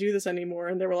don't want to do this anymore,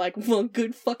 and they were like, well,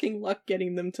 good fucking luck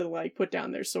getting them to, like, put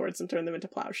down their swords and turn them into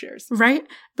plowshares. Right?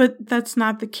 But that's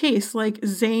not the case. Like,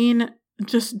 Zane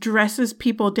just dresses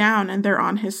people down and they're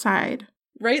on his side.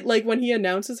 Right? Like, when he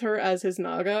announces her as his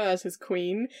Naga, as his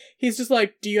queen, he's just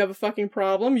like, do you have a fucking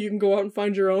problem? You can go out and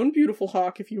find your own beautiful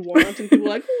hawk if you want. And people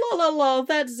are like, la la la,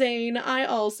 that's Zane. I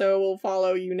also will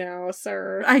follow you now,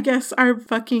 sir. I guess our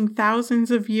fucking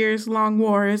thousands of years long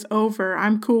war is over.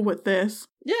 I'm cool with this.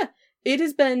 Yeah. It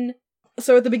has been...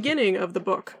 So at the beginning of the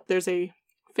book, there's a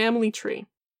family tree.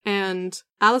 And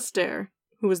Alistair,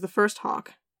 who was the first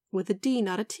hawk, with a D,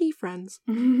 not a T, friends,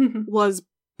 was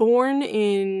born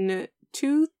in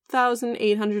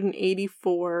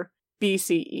 2884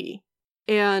 BCE.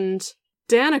 And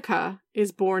Danica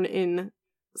is born in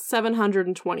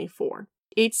 724.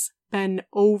 It's been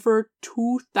over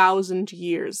 2,000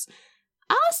 years.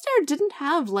 Alistair didn't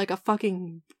have, like, a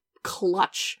fucking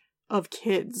clutch of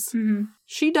kids. Mm-hmm.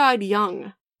 She died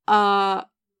young. How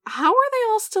are they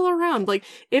all still around? Like,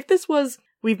 if this was,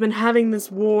 we've been having this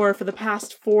war for the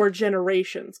past 4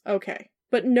 generations, okay.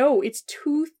 But no, it's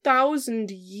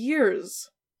 2,000 years.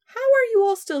 How are you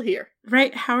all still here?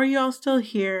 Right, how are you all still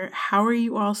here? How are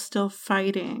you all still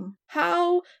fighting?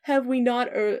 How have we not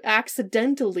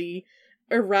accidentally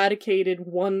eradicated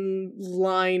one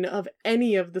line of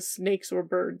any of the snakes or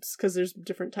birds? Because there's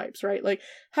different types, right? Like,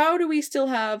 how do we still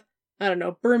have, I don't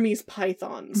know, Burmese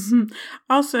pythons? Mm-hmm.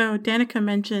 Also, Danica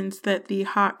mentions that the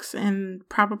hawks and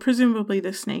presumably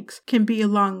the snakes can be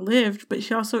long-lived, but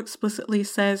she also explicitly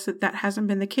says that that hasn't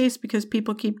been the case because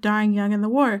people keep dying young in the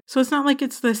war. So it's not like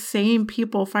it's the same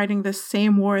people fighting the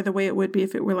same war the way it would be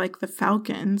if it were like the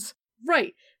Falcons.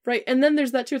 Right. And then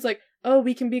there's that too. It's like, oh,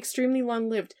 we can be extremely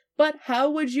long-lived. But how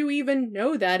would you even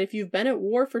know that if you've been at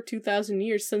war for 2,000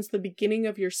 years since the beginning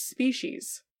of your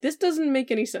species? This doesn't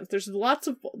make any sense. There's lots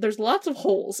of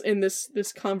holes in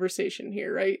this conversation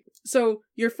here, right? So,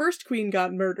 your first queen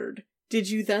got murdered. Did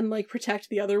you then, like, protect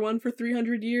the other one for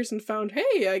 300 years and found,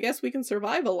 hey, I guess we can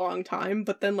survive a long time,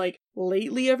 but then, like,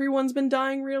 lately everyone's been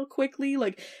dying real quickly?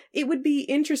 Like, it would be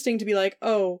interesting to be like,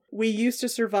 oh, we used to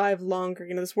survive longer.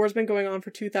 You know, this war's been going on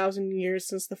for 2,000 years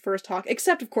since the first hawk,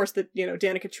 except, of course, that, you know,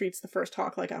 Danica treats the first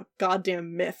hawk like a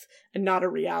goddamn myth and not a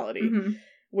reality. Mm-hmm.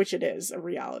 Which it is a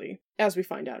reality, as we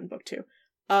find out in book 2.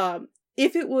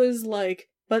 If it was like,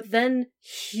 but then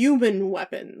human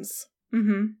weapons.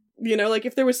 Mm-hmm. You know, like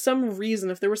if there was some reason,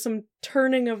 if there was some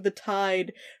turning of the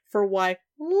tide for why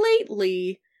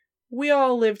lately we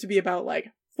all live to be about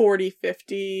like 40,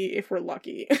 50, if we're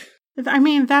lucky. I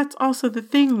mean, that's also the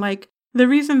thing, like, the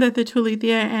reason that the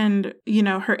Tulithia and, you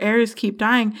know, her heirs keep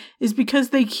dying is because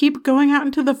they keep going out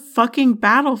into the fucking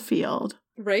battlefield.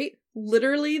 Right?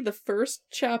 Literally, the first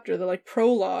chapter, the, like,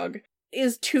 prologue,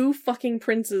 is 2 fucking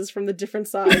princes from the different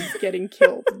sides getting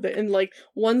killed. And, like,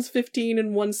 one's 15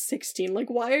 and one's 16. Like,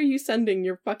 why are you sending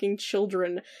your fucking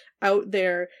children out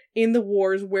there in the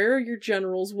wars? Where are your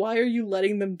generals? Why are you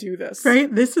letting them do this?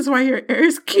 Right? This is why your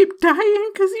heirs keep dying,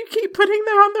 because you keep putting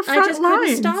them on the front lines. I just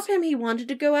couldn't stop him. He wanted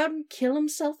to go out and kill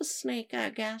himself a snake, I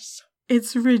guess.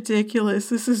 It's ridiculous.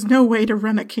 This is no way to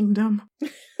run a kingdom.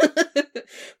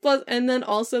 Plus, and then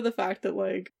also the fact that,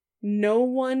 like, no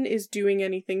one is doing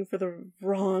anything for the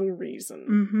wrong reason.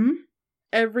 Mm-hmm.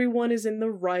 Everyone is in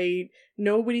the right.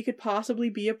 Nobody could possibly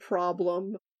be a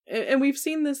problem. And we've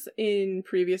seen this in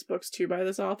previous books too by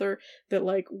this author, that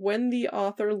like when the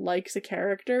author likes a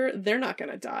character, they're not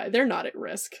gonna die. They're not at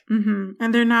risk. Mm-hmm.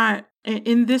 And they're not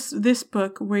in this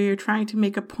book where you're trying to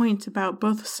make a point about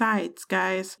both sides,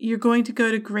 guys. You're going to go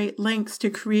to great lengths to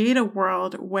create a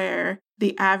world where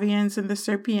the Avians and the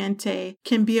Serpiente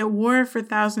can be at war for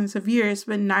thousands of years,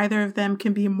 but neither of them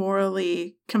can be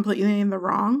morally completely in the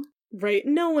wrong. Right,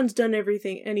 no one's done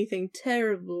anything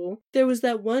terrible. There was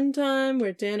that one time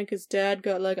where Danica's dad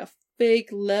got like a fake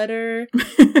letter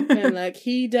and like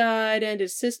he died and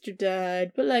his sister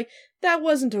died, but like that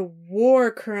wasn't a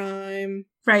war crime.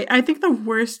 Right, I think the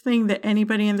worst thing that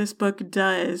anybody in this book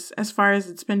does, as far as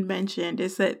it's been mentioned,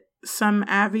 is that some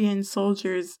Avian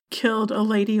soldiers killed a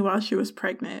lady while she was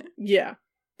pregnant. Yeah.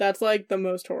 That's, like, the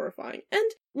most horrifying.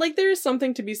 And, like, there is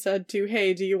something to be said to,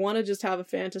 hey, do you want to just have a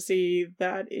fantasy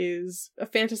that is a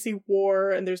fantasy war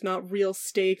and there's not real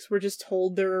stakes? We're just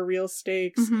told there are real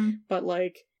stakes. Mm-hmm. But,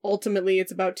 like, ultimately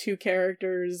it's about 2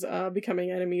 characters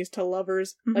becoming enemies to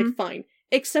lovers. Mm-hmm. Like, fine.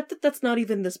 Except that that's not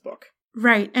even this book.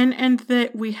 Right, and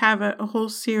that we have a whole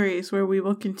series where we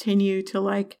will continue to,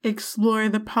 like, explore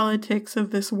the politics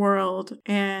of this world,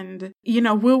 and, you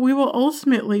know, we will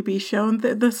ultimately be shown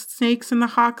that the snakes and the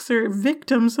hawks are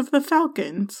victims of the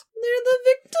falcons. They're the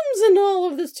victims in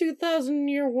all of this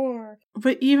 2,000-year war.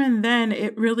 But even then,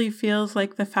 it really feels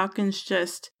like the Falcons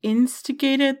just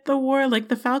instigated the war. Like,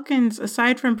 the Falcons,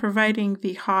 aside from providing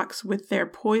the Hawks with their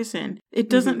poison, it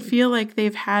doesn't feel like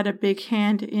they've had a big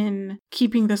hand in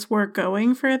keeping this war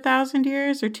going for 1,000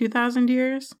 years or 2,000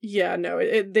 years. Yeah, no,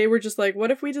 they were just like, what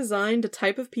if we designed a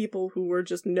type of people who were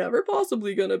just never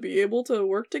possibly gonna be able to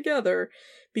work together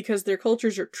because their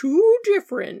cultures are too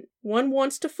different. One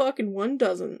wants to fuck and one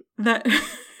doesn't. That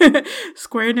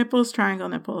square nipples, triangle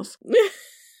nipples.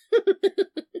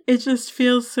 It just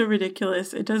feels so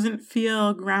ridiculous. It doesn't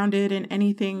feel grounded in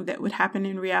anything that would happen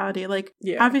in reality. Like,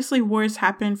 obviously wars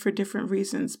happen for different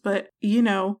reasons, but, you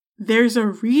know, there's a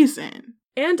reason.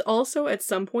 And also, at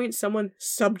some point, someone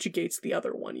subjugates the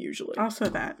other one, usually. Also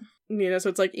that. You know, so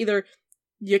it's like, either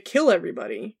you kill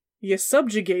everybody, you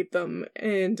subjugate them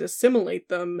and assimilate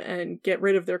them and get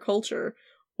rid of their culture,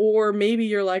 or maybe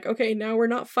you're like, okay, now we're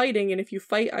not fighting, and if you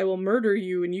fight, I will murder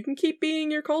you, and you can keep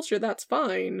being your culture, that's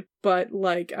fine. But,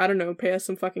 like, I don't know, pay us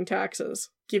some fucking taxes.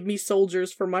 Give me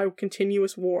soldiers for my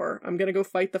continuous war. I'm gonna go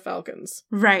fight the Falcons.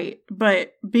 Right,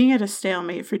 but being at a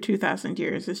stalemate for 2,000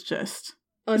 years is just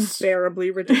unbearably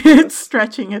ridiculous. It's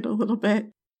stretching it a little bit.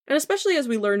 And especially as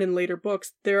we learn in later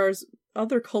books, there are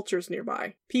other cultures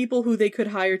nearby. People who they could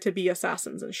hire to be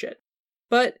assassins and shit.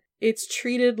 But it's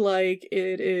treated like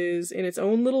it is in its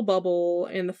own little bubble,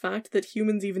 and the fact that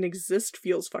humans even exist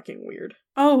feels fucking weird.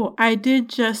 Oh, I did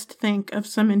just think of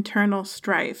some internal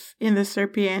strife in the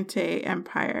Serpiente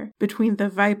Empire between the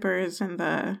Vipers and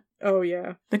the... Oh,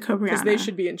 yeah. The Cobriana. Because they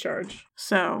should be in charge.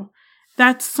 So,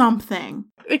 that's something.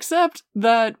 Except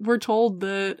that we're told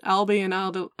that Albe and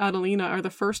Adelina are the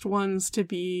first ones to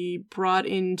be brought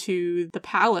into the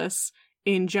palace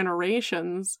in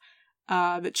generations.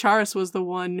 That Charis was the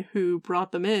one who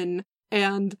brought them in,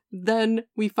 and then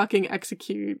we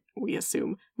execute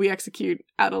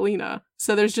Adelina.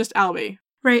 So there's just Albe.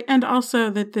 Right, and also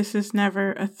that this is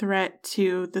never a threat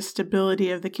to the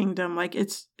stability of the kingdom. Like,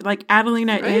 it's, like,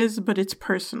 Adelina is, but it's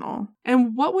personal.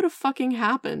 And what would have fucking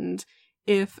happened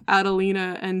if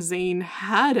Adelina and Zane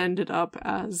had ended up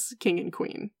as king and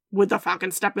queen? Would the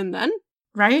Falcon step in then?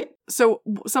 Right? So,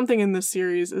 something in this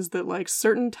series is that, like,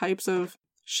 certain types of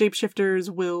shapeshifters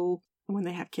will, when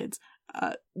they have kids,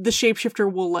 the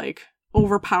shapeshifter will, like,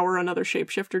 overpower another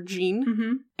shapeshifter gene.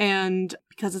 Mm-hmm. And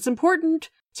because it's important,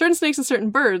 certain snakes and certain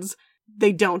birds,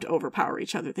 they don't overpower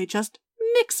each other. They just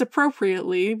mix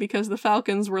appropriately because the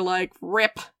Falcons were like,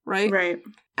 rip, right? Right.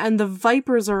 And the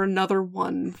Vipers are another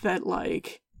one that,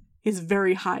 like, is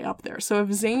very high up there. So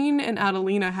if Zane and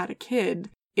Adelina had a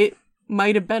kid, it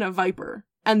might have been a Viper.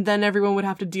 And then everyone would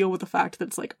have to deal with the fact that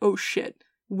it's like, oh shit,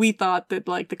 we thought that,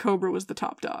 like, the Cobra was the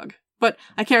top dog. But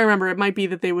I can't remember. It might be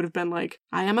that they would have been like,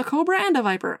 I am a Cobra and a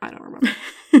Viper. I don't remember.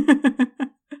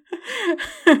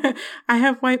 I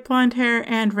have white blonde hair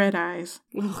and red eyes.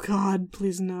 Oh God,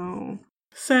 please no.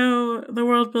 So the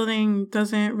world building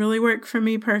doesn't really work for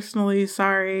me personally.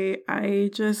 Sorry. I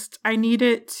need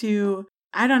it to,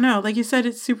 I don't know. Like you said,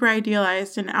 it's super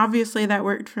idealized, and obviously that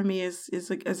worked for me as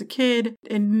like as a kid.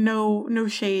 And no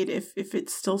shade if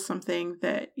it's still something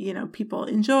that, you know, people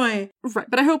enjoy. Right,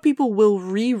 but I hope people will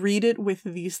reread it with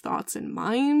these thoughts in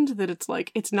mind, that it's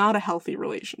like, it's not a healthy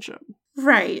relationship.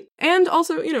 Right. And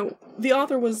also, you know, the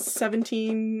author was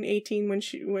 17, 18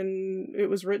 when it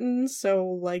was written, so,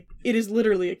 like, it is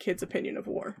literally a kid's opinion of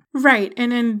war. Right,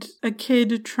 and a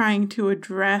kid trying to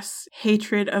address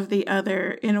hatred of the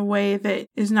other in a way that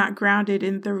is not grounded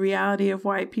in the reality of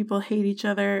why people hate each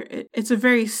other. It's a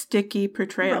very sticky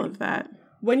portrayal of that.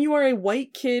 When you are a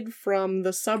white kid from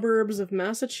the suburbs of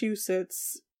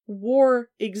Massachusetts, war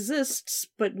exists,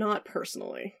 but not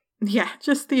personally. Yeah,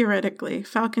 just theoretically.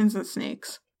 Falcons and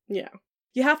snakes. Yeah.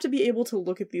 You have to be able to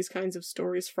look at these kinds of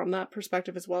stories from that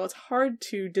perspective as well. It's hard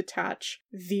to detach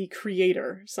the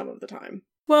creator some of the time.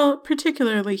 Well,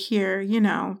 particularly here, you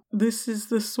know, this is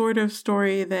the sort of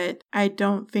story that I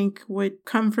don't think would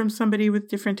come from somebody with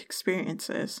different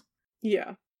experiences.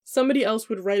 Yeah. Somebody else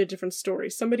would write a different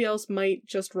story. Somebody else might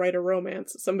just write a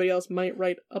romance. Somebody else might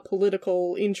write a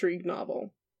political intrigue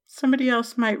novel. Somebody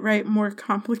else might write more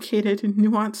complicated and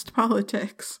nuanced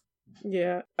politics.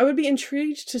 Yeah. I would be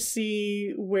intrigued to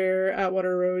see where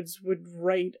Atwater Rhodes would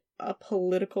write a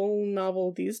political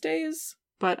novel these days.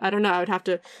 But I don't know.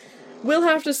 We'll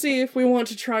have to see if we want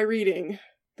to try reading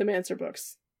the Manser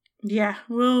books. Yeah,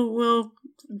 we'll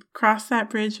cross that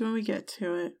bridge when we get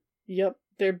to it. Yep.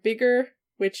 They're bigger,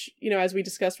 which, you know, as we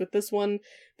discussed with this one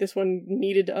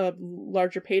needed a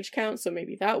larger page count, so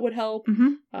maybe that would help.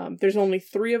 Mm-hmm. There's only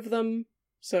 3 of them,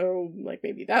 so, like,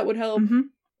 maybe that would help. Mm-hmm.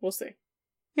 We'll see.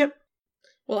 Yep.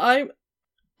 Well,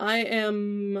 I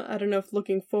am, I don't know if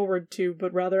looking forward to,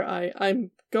 but rather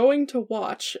I'm going to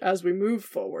watch as we move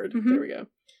forward. Mm-hmm. There we go.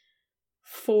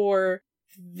 For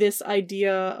this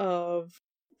idea of,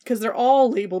 because they're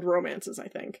all labeled romances, I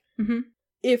think. Mm-hmm.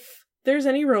 If there's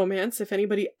any romance, if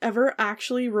anybody ever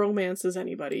actually romances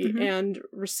anybody and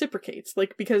reciprocates,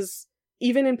 like, because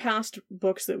even in past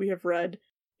books that we have read,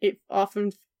 it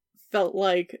often felt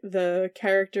like the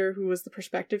character who was the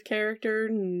prospective character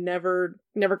never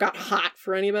got hot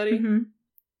for anybody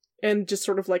and just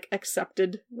sort of like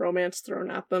accepted romance thrown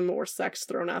at them or sex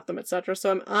thrown at them, etc.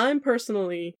 So I'm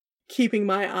personally keeping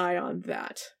my eye on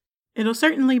that. It'll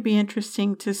certainly be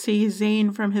interesting to see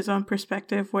Zane from his own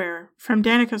perspective, where from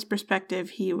Danica's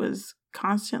perspective, he was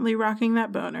constantly rocking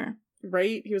that boner.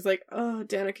 Right? He was like, oh,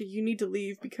 Danica, you need to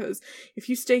leave because if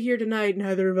you stay here tonight,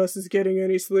 neither of us is getting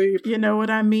any sleep. You know what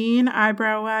I mean?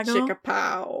 Eyebrow waggle. Shake a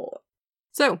pow.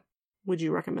 So, would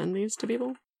you recommend these to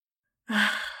people?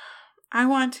 I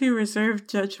want to reserve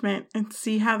judgment and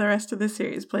see how the rest of the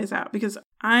series plays out, because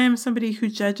I am somebody who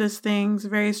judges things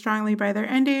very strongly by their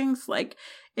endings. Like,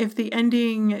 if the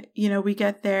ending, you know, we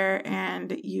get there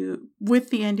and with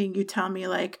the ending, you tell me,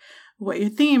 like, what your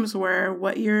themes were,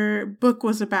 what your book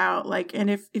was about, like, and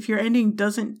if your ending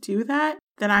doesn't do that,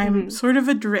 then I'm sort of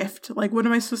adrift. Like, what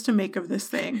am I supposed to make of this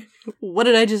thing? What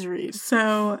did I just read?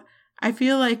 So I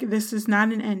feel like this is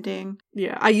not an ending.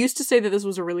 Yeah, I used to say that this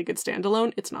was a really good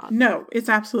standalone. It's not. No, it's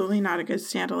absolutely not a good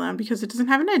standalone because it doesn't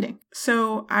have an ending.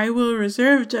 So I will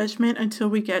reserve judgment until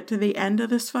we get to the end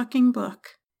of this fucking book.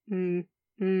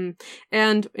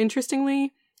 And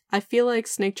interestingly, I feel like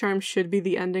Snake Charm should be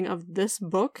the ending of this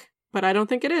book, but I don't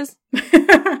think it is.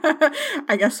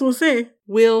 I guess we'll see.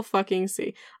 We'll fucking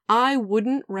see. I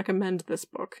wouldn't recommend this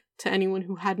book to anyone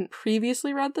who hadn't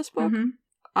previously read this book.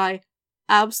 I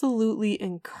absolutely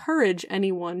encourage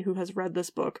anyone who has read this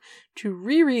book to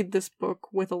reread this book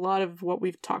with a lot of what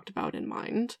we've talked about in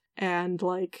mind and,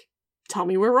 like, tell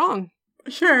me we're wrong.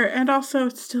 Sure, and also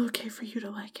it's still okay for you to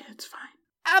like it. It's fine.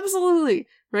 Absolutely!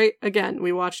 Right? Again,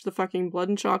 we watched the fucking Blood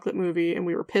and Chocolate movie and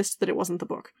we were pissed that it wasn't the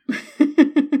book.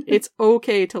 It's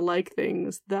okay to like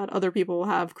things that other people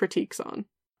have critiques on.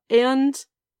 And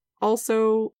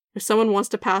also, if someone wants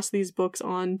to pass these books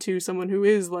on to someone who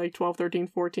is like 12, 13,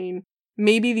 14,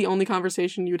 maybe the only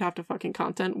conversation you'd have to fucking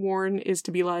content warn is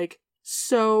to be like,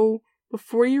 so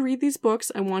before you read these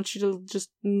books, I want you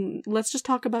to let's just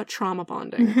talk about trauma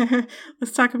bonding.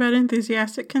 Let's talk about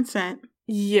enthusiastic consent.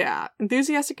 Yeah,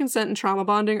 enthusiastic consent and trauma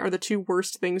bonding are the 2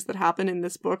 worst things that happen in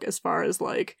this book as far as,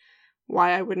 like,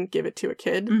 why I wouldn't give it to a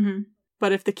kid.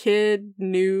 But if the kid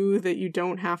knew that you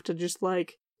don't have to just,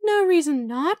 like, no reason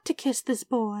not to kiss this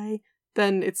boy,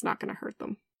 then it's not going to hurt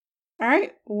them. All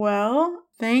right. Well,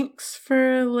 thanks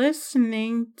for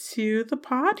listening to the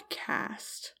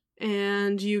podcast.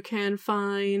 And you can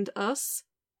find us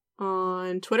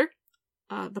on Twitter.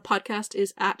 The podcast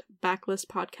is at Backlist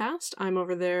Podcast. I'm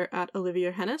over there at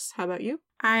Olivia Hennis. How about you?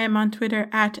 I am on Twitter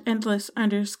at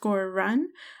endless_run.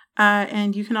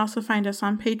 And you can also find us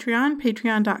on Patreon,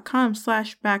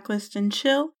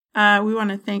 patreon.com/backlistandchill. We want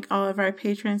to thank all of our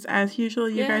patrons as usual.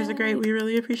 You guys are great. We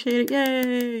really appreciate it.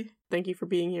 Yay! Thank you for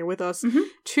being here with us.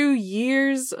 2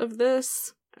 years of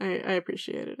this. I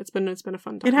appreciate it. It's been a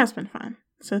fun time. It has been fun.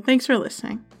 So thanks for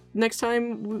listening. Next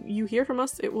time you hear from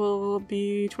us, it will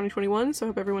be 2021. So I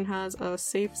hope everyone has a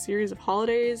safe series of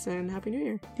holidays and Happy New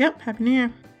Year. Yep. Happy New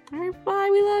Year. All right. Bye.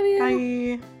 We love you.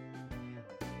 Bye.